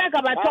dina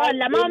ka ba to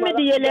la ma umi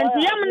di yele nti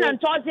yam nan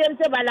to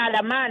se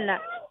balala mana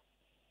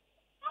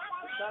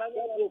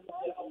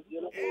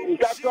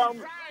Katom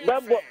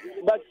babo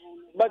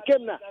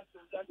bakemna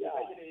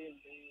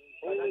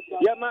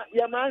yama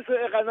so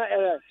e kana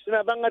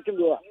sina banga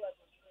timdoa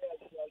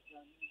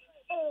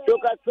to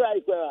ka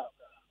try kwa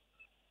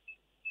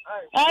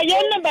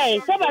yenna bay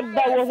sabab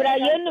ba wo fra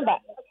yenna ba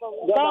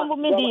ambu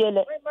midi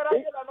yele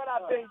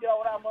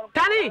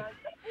Tani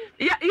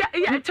ya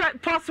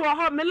pause wo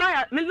ho me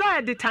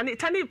lawyer de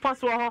tani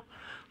pause wo ho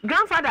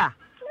grandfather.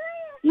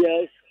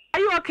 Yes, are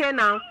you okay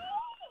now?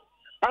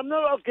 I'm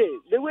not okay.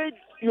 The way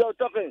you are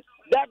talking,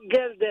 that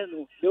girl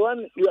then, the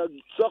one you are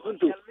talking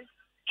to.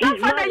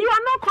 Grandfather, you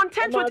are not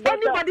content with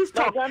anybody's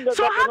talk.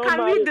 So how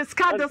can we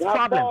discuss this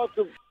problem?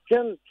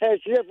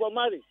 For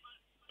marriage.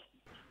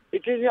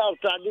 It is our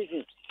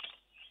tradition.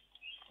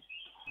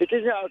 It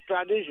is our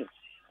tradition.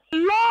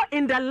 Law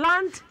in the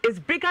land is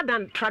bigger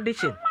than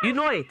tradition. You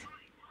know it.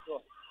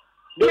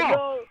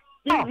 The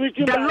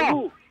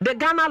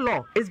Ghana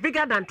law is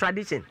bigger than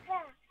tradition.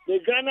 The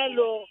Ghana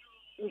law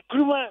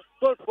Nkrumah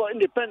fought for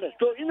independence.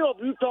 So, you know,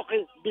 you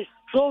talking this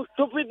so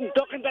stupid and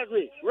talking that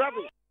way.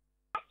 Rubbish.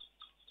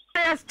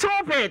 They're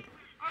stupid.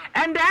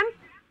 And then?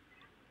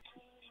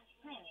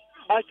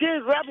 I say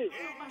rubbish.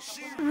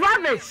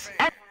 Rubbish.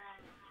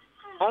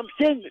 I'm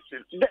saying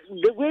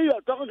the way you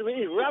are talking to me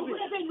is rubbish.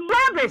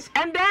 Rubbish.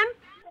 And then?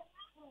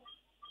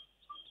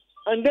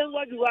 And then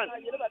what do you want?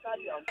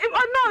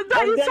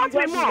 No, you insult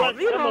me more.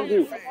 You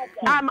know,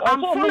 I'm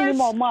foolish,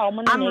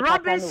 I'm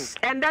rubbish,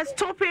 and that's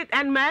stupid,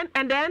 and man,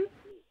 and then?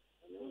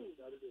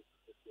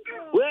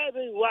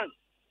 Wherever you want.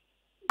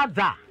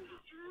 Father.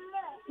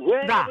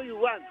 Wherever you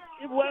want.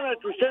 If you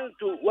want to send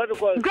to what you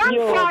call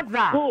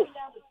grandfather.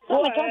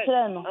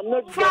 I'm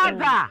not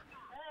father.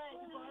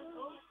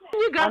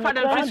 Your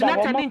grandfather is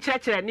not in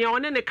church, and you're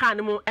on the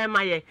carnival,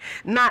 MIA.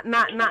 Not,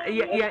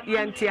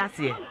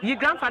 Yantiasia. Your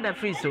grandfather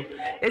free so.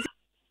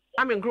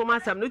 I'm in Groma,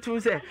 some not to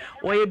say,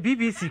 or a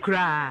BBC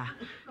cry.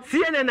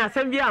 CNN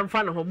assembly and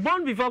fun of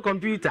born before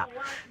computer.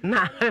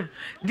 Nah,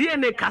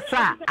 DNA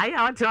Casa, I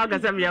have to tell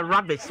us we are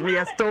rubbish, we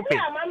are stupid.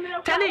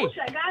 Tenny.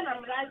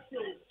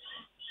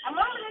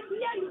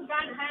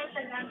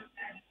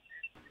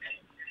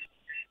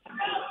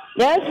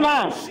 Yes,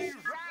 ma'am.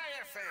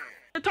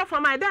 The top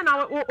for my then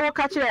I will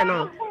catch you.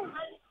 No,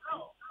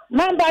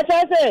 Ma'am, but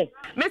I say,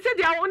 Mr.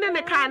 Dia own in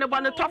the kind of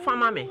on the top for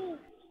mammy.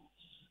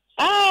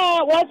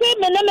 Was it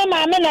me,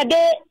 mamma, a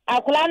day,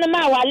 a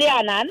clanama,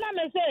 Waliana, and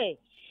I say,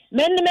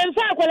 men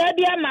fa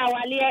Colabia,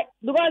 Mawalia,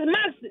 because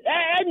Max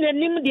and the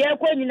name dear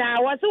Queen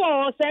was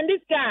so send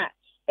this car.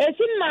 A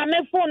sim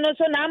mamma phone no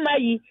so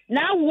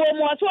now warm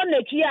was one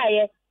the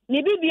Chia,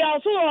 Nibi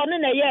also on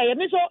in a year,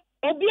 Miss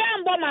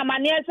Obian Bomma,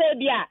 near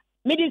Sabia,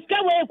 me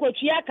discover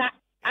Cochiaka.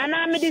 And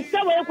I'm a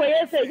discover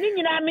where say,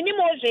 Nina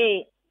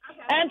Minimoje.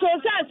 And to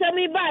say,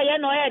 me buy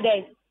no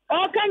day.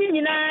 Or can you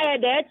deny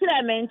the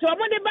excellent? So I'm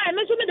going to buy,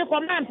 Miss the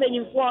command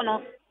saying for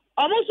no.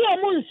 Almost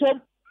a moon so.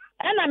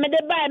 And I made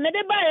a buy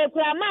a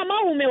cram, mamma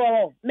who may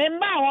all.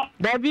 Member,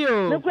 baby,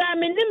 the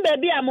cram in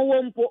baby, I'm a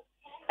wompo.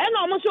 And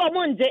almost a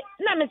moon,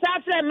 Nam is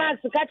after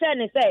Max to catch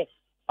and say,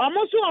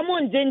 almost a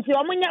moon, Jinty,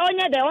 or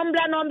Munya, the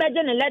Umbra on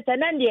Bedon and letter,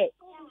 and yet.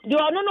 Do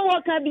I know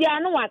what can be a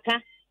no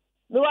waka?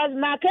 Because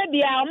my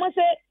cabby, I almost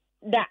say.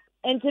 Da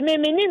enti me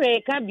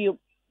ni ka bio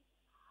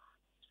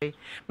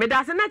me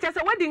da se na che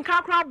se wedding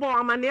ka kra bo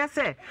amane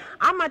se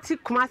amati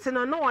kumase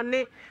no no one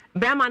be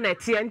ma na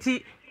tie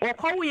enti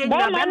okwo ye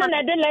nyina be ma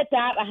na de letter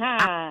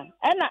ha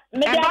na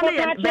me da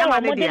be ma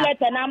de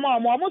letter na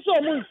mo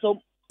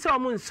so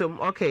mu nsom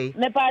okay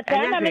me pa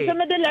ta na me so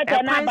me de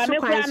letter na ba me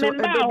kwa me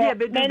ba ho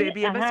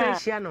baby e be se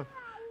hia no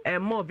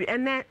more be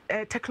ene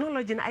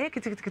technology na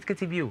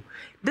ayekiti bio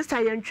this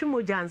time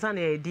yantwimo janza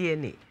na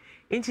DNA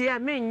inti ya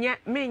menye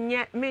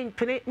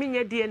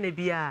DNA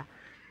bia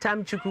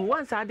tam chuku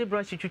once ade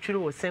brush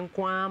chuchuru wo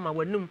senkwa ma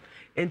wanum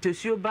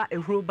entosuo ba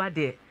ehuro ba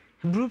de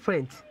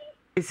blueprint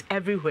is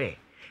everywhere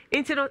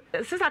inti no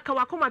sisa ka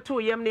wakoma to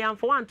yem ne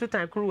amfo 1 2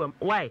 time kruwam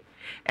why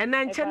and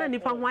then chena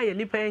nipa ho aye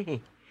nipa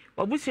ehi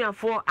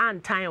obusuafo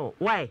antan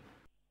why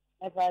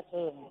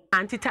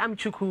anti tam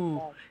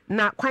chuku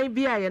na kwan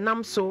bia ye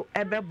nam so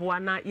ebeboa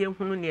na ye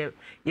hunu ne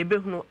ye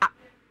behunu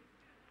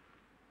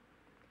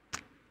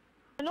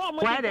no,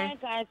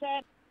 I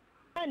said,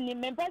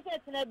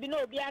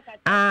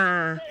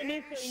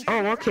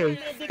 oh, okay.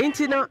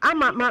 Inti no,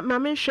 ama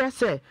me hwe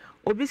se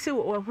obi se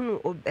wo hunu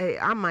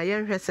ama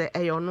ye hwe se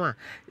eyono a.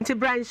 Inti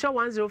Brian Show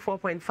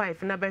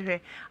 104.5 na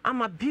behwe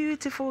ama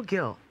beautiful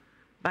girl.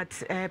 But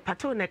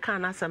pato ne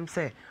kan asam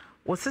se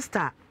wo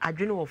sister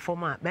adwene wo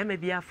forma be ma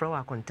bia fra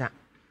wa konta.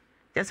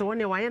 Just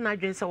won e waye na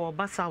adwene se wo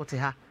ba south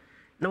ha.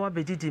 Na wa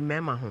bedidi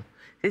mema ho.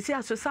 Sesi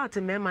aso south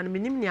mema no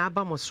minim ni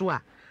aba mo so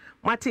a.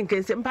 Martin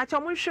can say, Pacha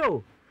mon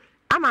show.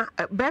 Ama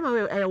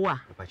Bema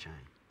ewa.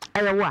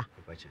 Ewa.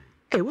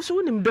 Eh, what's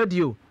one him dod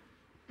you?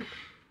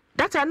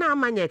 That's a na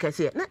manya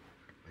kase. Na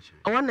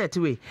one that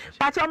way.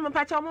 Pacha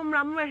mon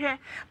ram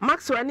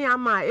Max ani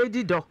ama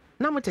edi do.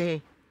 Na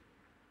mote.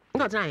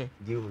 Ngo try.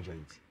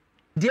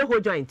 Dear ho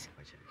joint.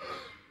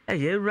 Eh,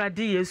 ye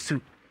radi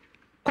yesu.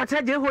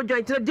 Kwata dear ho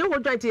joint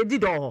edi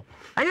do.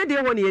 Anya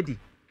dear ho na edi.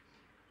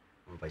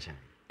 Pacha.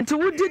 Nti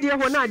wo di dear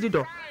ho na edi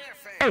do.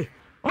 Eh,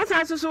 what's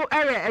also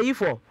ayi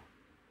for?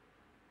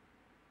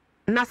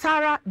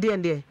 Nasara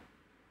de.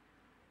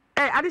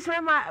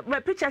 Adisema my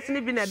pictures ni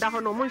bi na da ho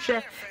no mo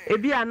hwe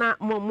ebi ana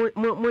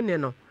mo ne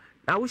no.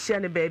 Na wo hia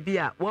ne ba bi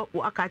a wo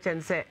aka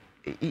chen se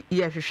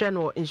ye hwehwe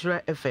no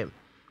Insura FM.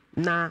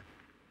 Na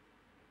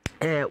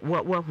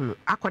wo hu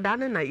akoda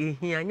ne na ye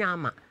hia nya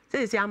ama.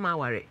 Se ama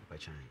ware.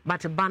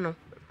 But ba no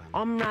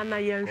omra na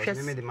ye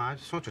hwe. Me de ma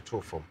so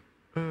toto fom.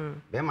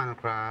 Be ma no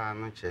kra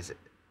no chese.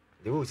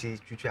 The will see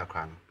Chuchu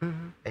Akran,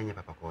 any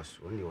papa course,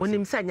 only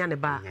him say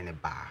Yaneba.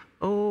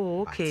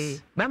 Oh, okay.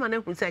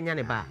 Bama who say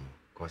Yaneba.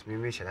 Cause me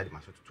wish I had my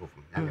sort of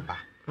Yaneba.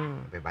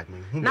 But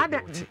now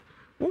that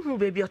who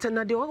baby or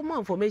the all more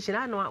information,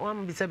 I know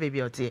one be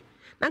baby or tea.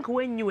 Nanka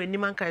when you and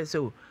Nimanka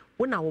so,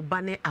 when I will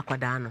banner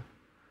Aquadano.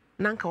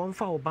 Nanka on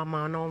for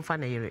Obama no on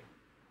fanere.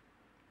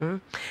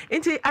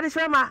 Into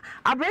Adisrama,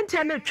 I brent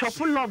and a chop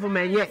love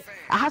man yet.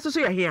 I have to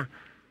see here.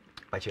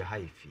 But you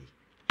high fee.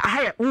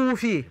 I who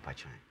fee.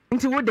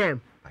 Into wood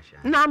them.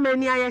 Now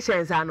many I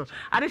shares ano.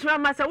 Additional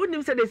master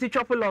wouldn't say they see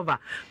chopper lover.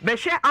 But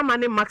share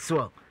Amani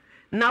Maxwell.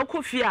 Now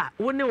Kofia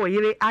wouldn't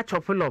wear a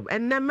chopper love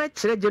and never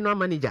general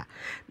manager.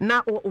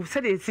 Now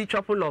said they see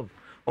chopper love.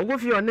 Or go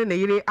for your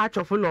name a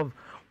chopper love.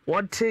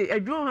 What a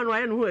Johan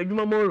Ryan who a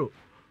Jumamoro.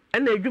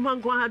 And a Juman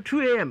go at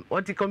 2 a.m.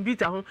 or the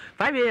computer home,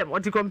 5 a.m.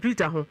 or the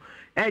computer home.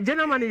 A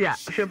general manager,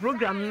 she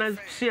program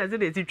she has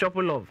a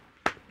chopper love.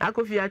 I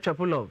could fear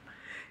chopper love.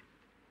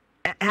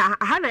 I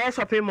had a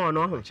shopping more,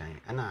 no,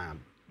 and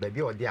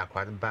baby or dear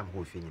quite bam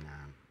who fin.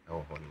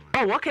 Oh,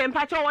 okay,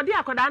 Patch or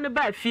dear could on the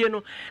bed,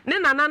 Fiano.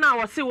 Nana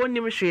was see one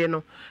name,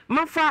 Shiano.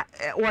 Monfa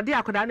or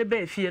dear could on the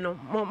bed, Fiano,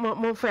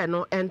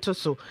 Monfano, and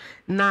Tosso.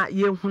 Na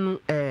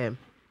you,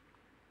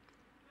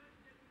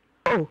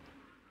 oh.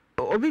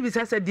 Obi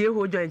bisa said dear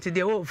who joined to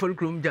the old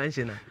Fulcrum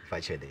Junction. I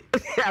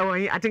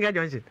think I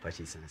joined it.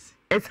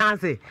 It's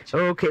Hansi.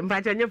 Okay,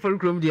 but I never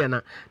Fulcrum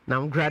Diana.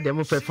 Now I'm glad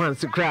them for fun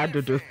to cry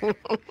to do.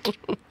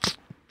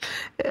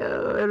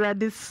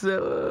 Radis.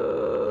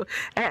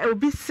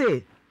 Obi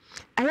say,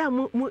 I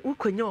am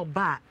Mukunyo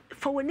bar.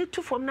 For when it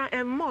to from now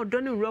and more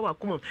don't row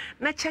come on.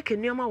 Not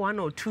checking near 1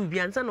 or 2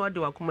 beyond and what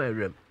do I come a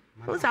room.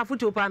 What's our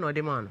foot open or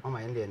demand? Oh,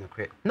 my Indian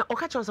crate. No, or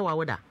catch us a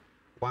water.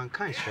 One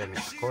can't share me,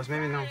 cause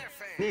maybe no.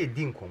 Ne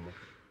din komo.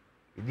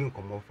 Din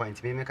komo fa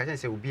nti me ka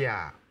say obi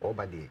a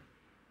obade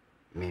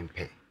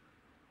mempe.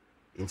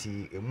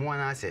 Nti emu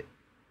ana se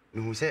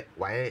mehu se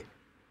wae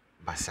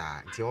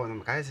basa. Nti ho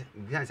no ka say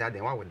bi an say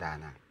aden wa woda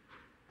na.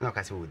 Na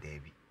ka say woda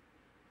bi.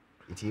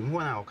 Nti emu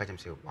ana o ka chem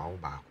say wa wo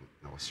ba ko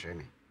na wo sere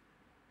me.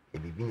 E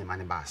bibi ne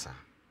mane basa.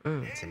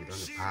 Nti me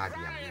don pa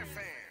dia me.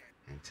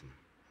 Nti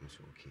I'm so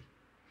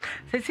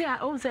okay. See,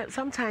 I say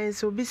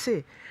sometimes obi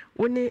say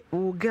when a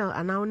girl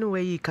and now no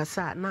way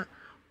kasa na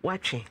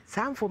watching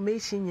some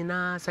information you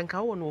know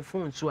sanka wo no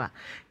phone so a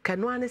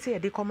can one say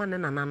dey come na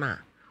na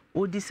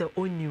odi say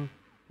onyu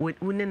we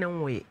ne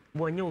nwe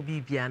wonye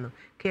obi bia no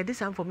ka dey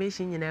some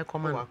information you know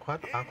come na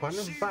akwa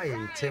no buy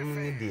ntem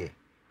ni de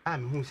a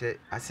me hu say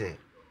ase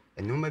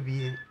enoma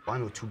bi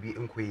 1 or 2 bi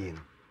enkoye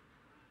no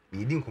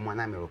bi di nkomo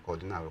na me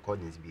record na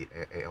recordings bi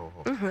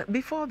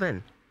before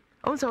then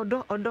also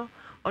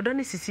odo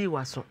ni sisi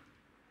waso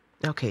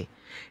okay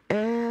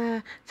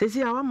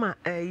sisi awama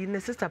you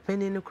sister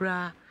penny no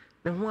kra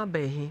na ho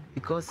abahi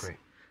because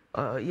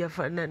you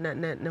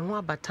na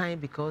ho abatai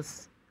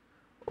because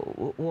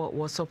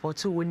was support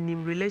to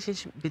win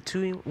relationship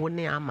between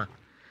one ama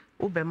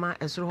obema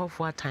esoro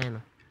hofo atan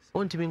no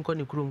ontimi nko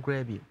ne kurom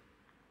kra bi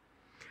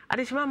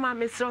adeshima ma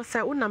mesro say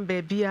unam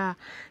ba bia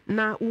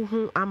na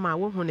uhu ama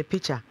wo hu ne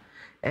picture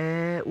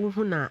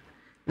uhu na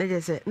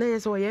yese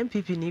o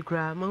MPP ni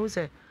kra ma hu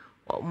say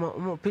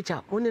mo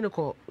picture woni ne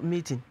ko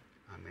meeting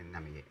amen na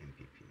me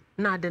MPP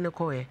na de ne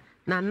ko e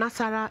na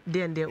Nasara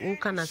then the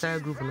Uka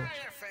Nasara group no.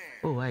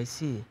 Oh, I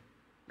see.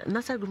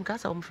 Nasara group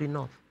kasa free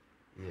north.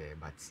 Yeah,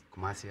 but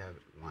Kumasi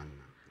one.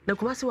 Na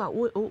Kumasi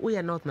we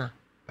are not na.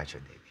 Pacho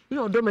David.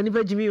 You do many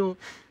Jimmy.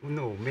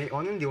 No, me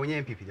on the only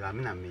MPP I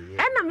mean me.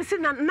 And I'm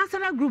saying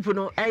Nasara group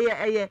no.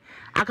 I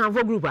can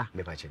for group ah.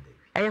 Me Pacho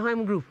David.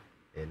 Home group.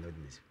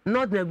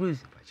 Not group.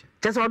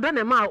 Just order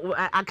them out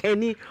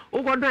akani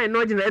o go do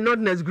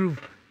not group.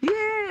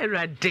 Yeah,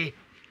 right.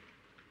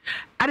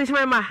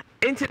 Adishima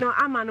enti no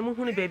ama no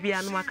hunu baby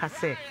anu aka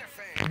se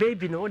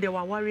baby no de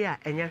wa warrior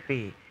enya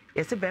hwe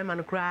yesi be ma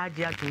no kra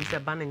agi atum se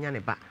ba no nya ne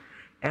ba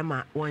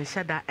ema won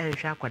hyada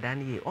enhwe akwada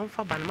ne ye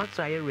onfa ba no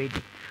mato aye ready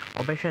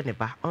obehwe ne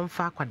ba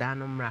onfa akwada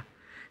no mra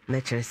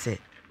na kire se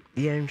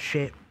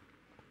yenhwe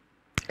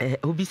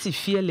obi si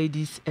fear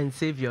ladies and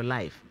save your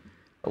life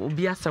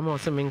obi asama o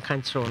se men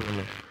kan kire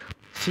no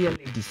fear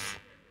ladies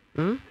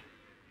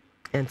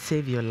and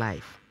save your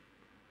life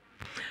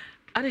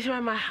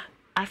Adishima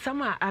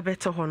asama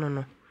abeto hono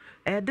no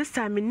this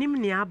time nim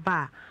ni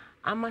aba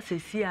ama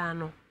sesia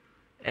no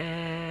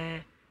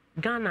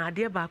Ghana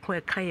ade ba ko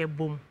e kan ye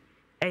bom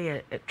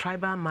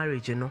tribal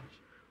marriage no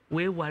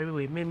we worry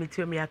we me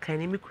tio me akan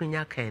ni me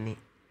kunya kan ni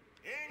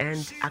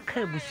and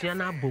aka busua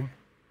na bom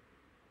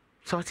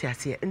sort ya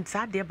se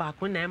nta ade ba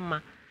ko na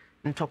emma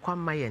ntokwa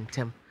ma ye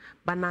ntem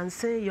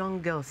bananse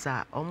young girls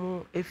a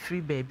omo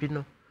free baby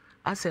no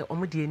ase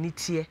omo de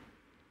anitie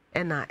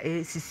na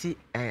sisi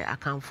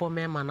akanfo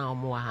mema na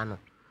omo ha no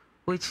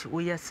which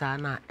we yesa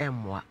na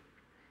emwa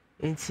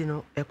enti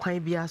no ekwan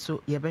bia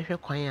so ye behwe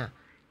kwan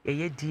a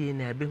ye die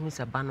na ebehu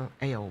se ba no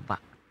eye oba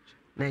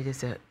na ye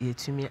se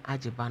yetumi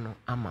ageba no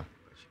ama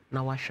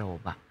na wahwe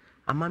oba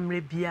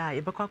amamre bia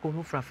ye bekwa ko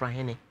hu frafra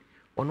hene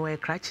ono e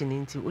krachi ni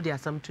enti odi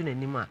asam tu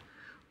nanim a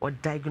o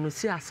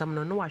diagnose asam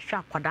no wahwe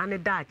akwada ne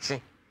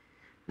daache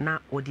na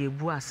odi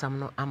ebu asam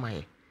no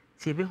amaye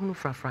ti ebehu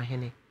frafra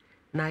hene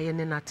na ye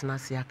ne natena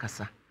se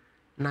akasa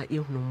na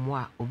ehunu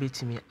mwa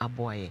obetimi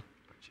aboye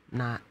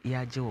na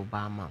yaje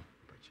obama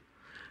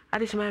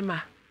adishima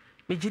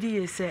me gidi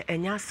ye se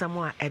enya asam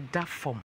a eda form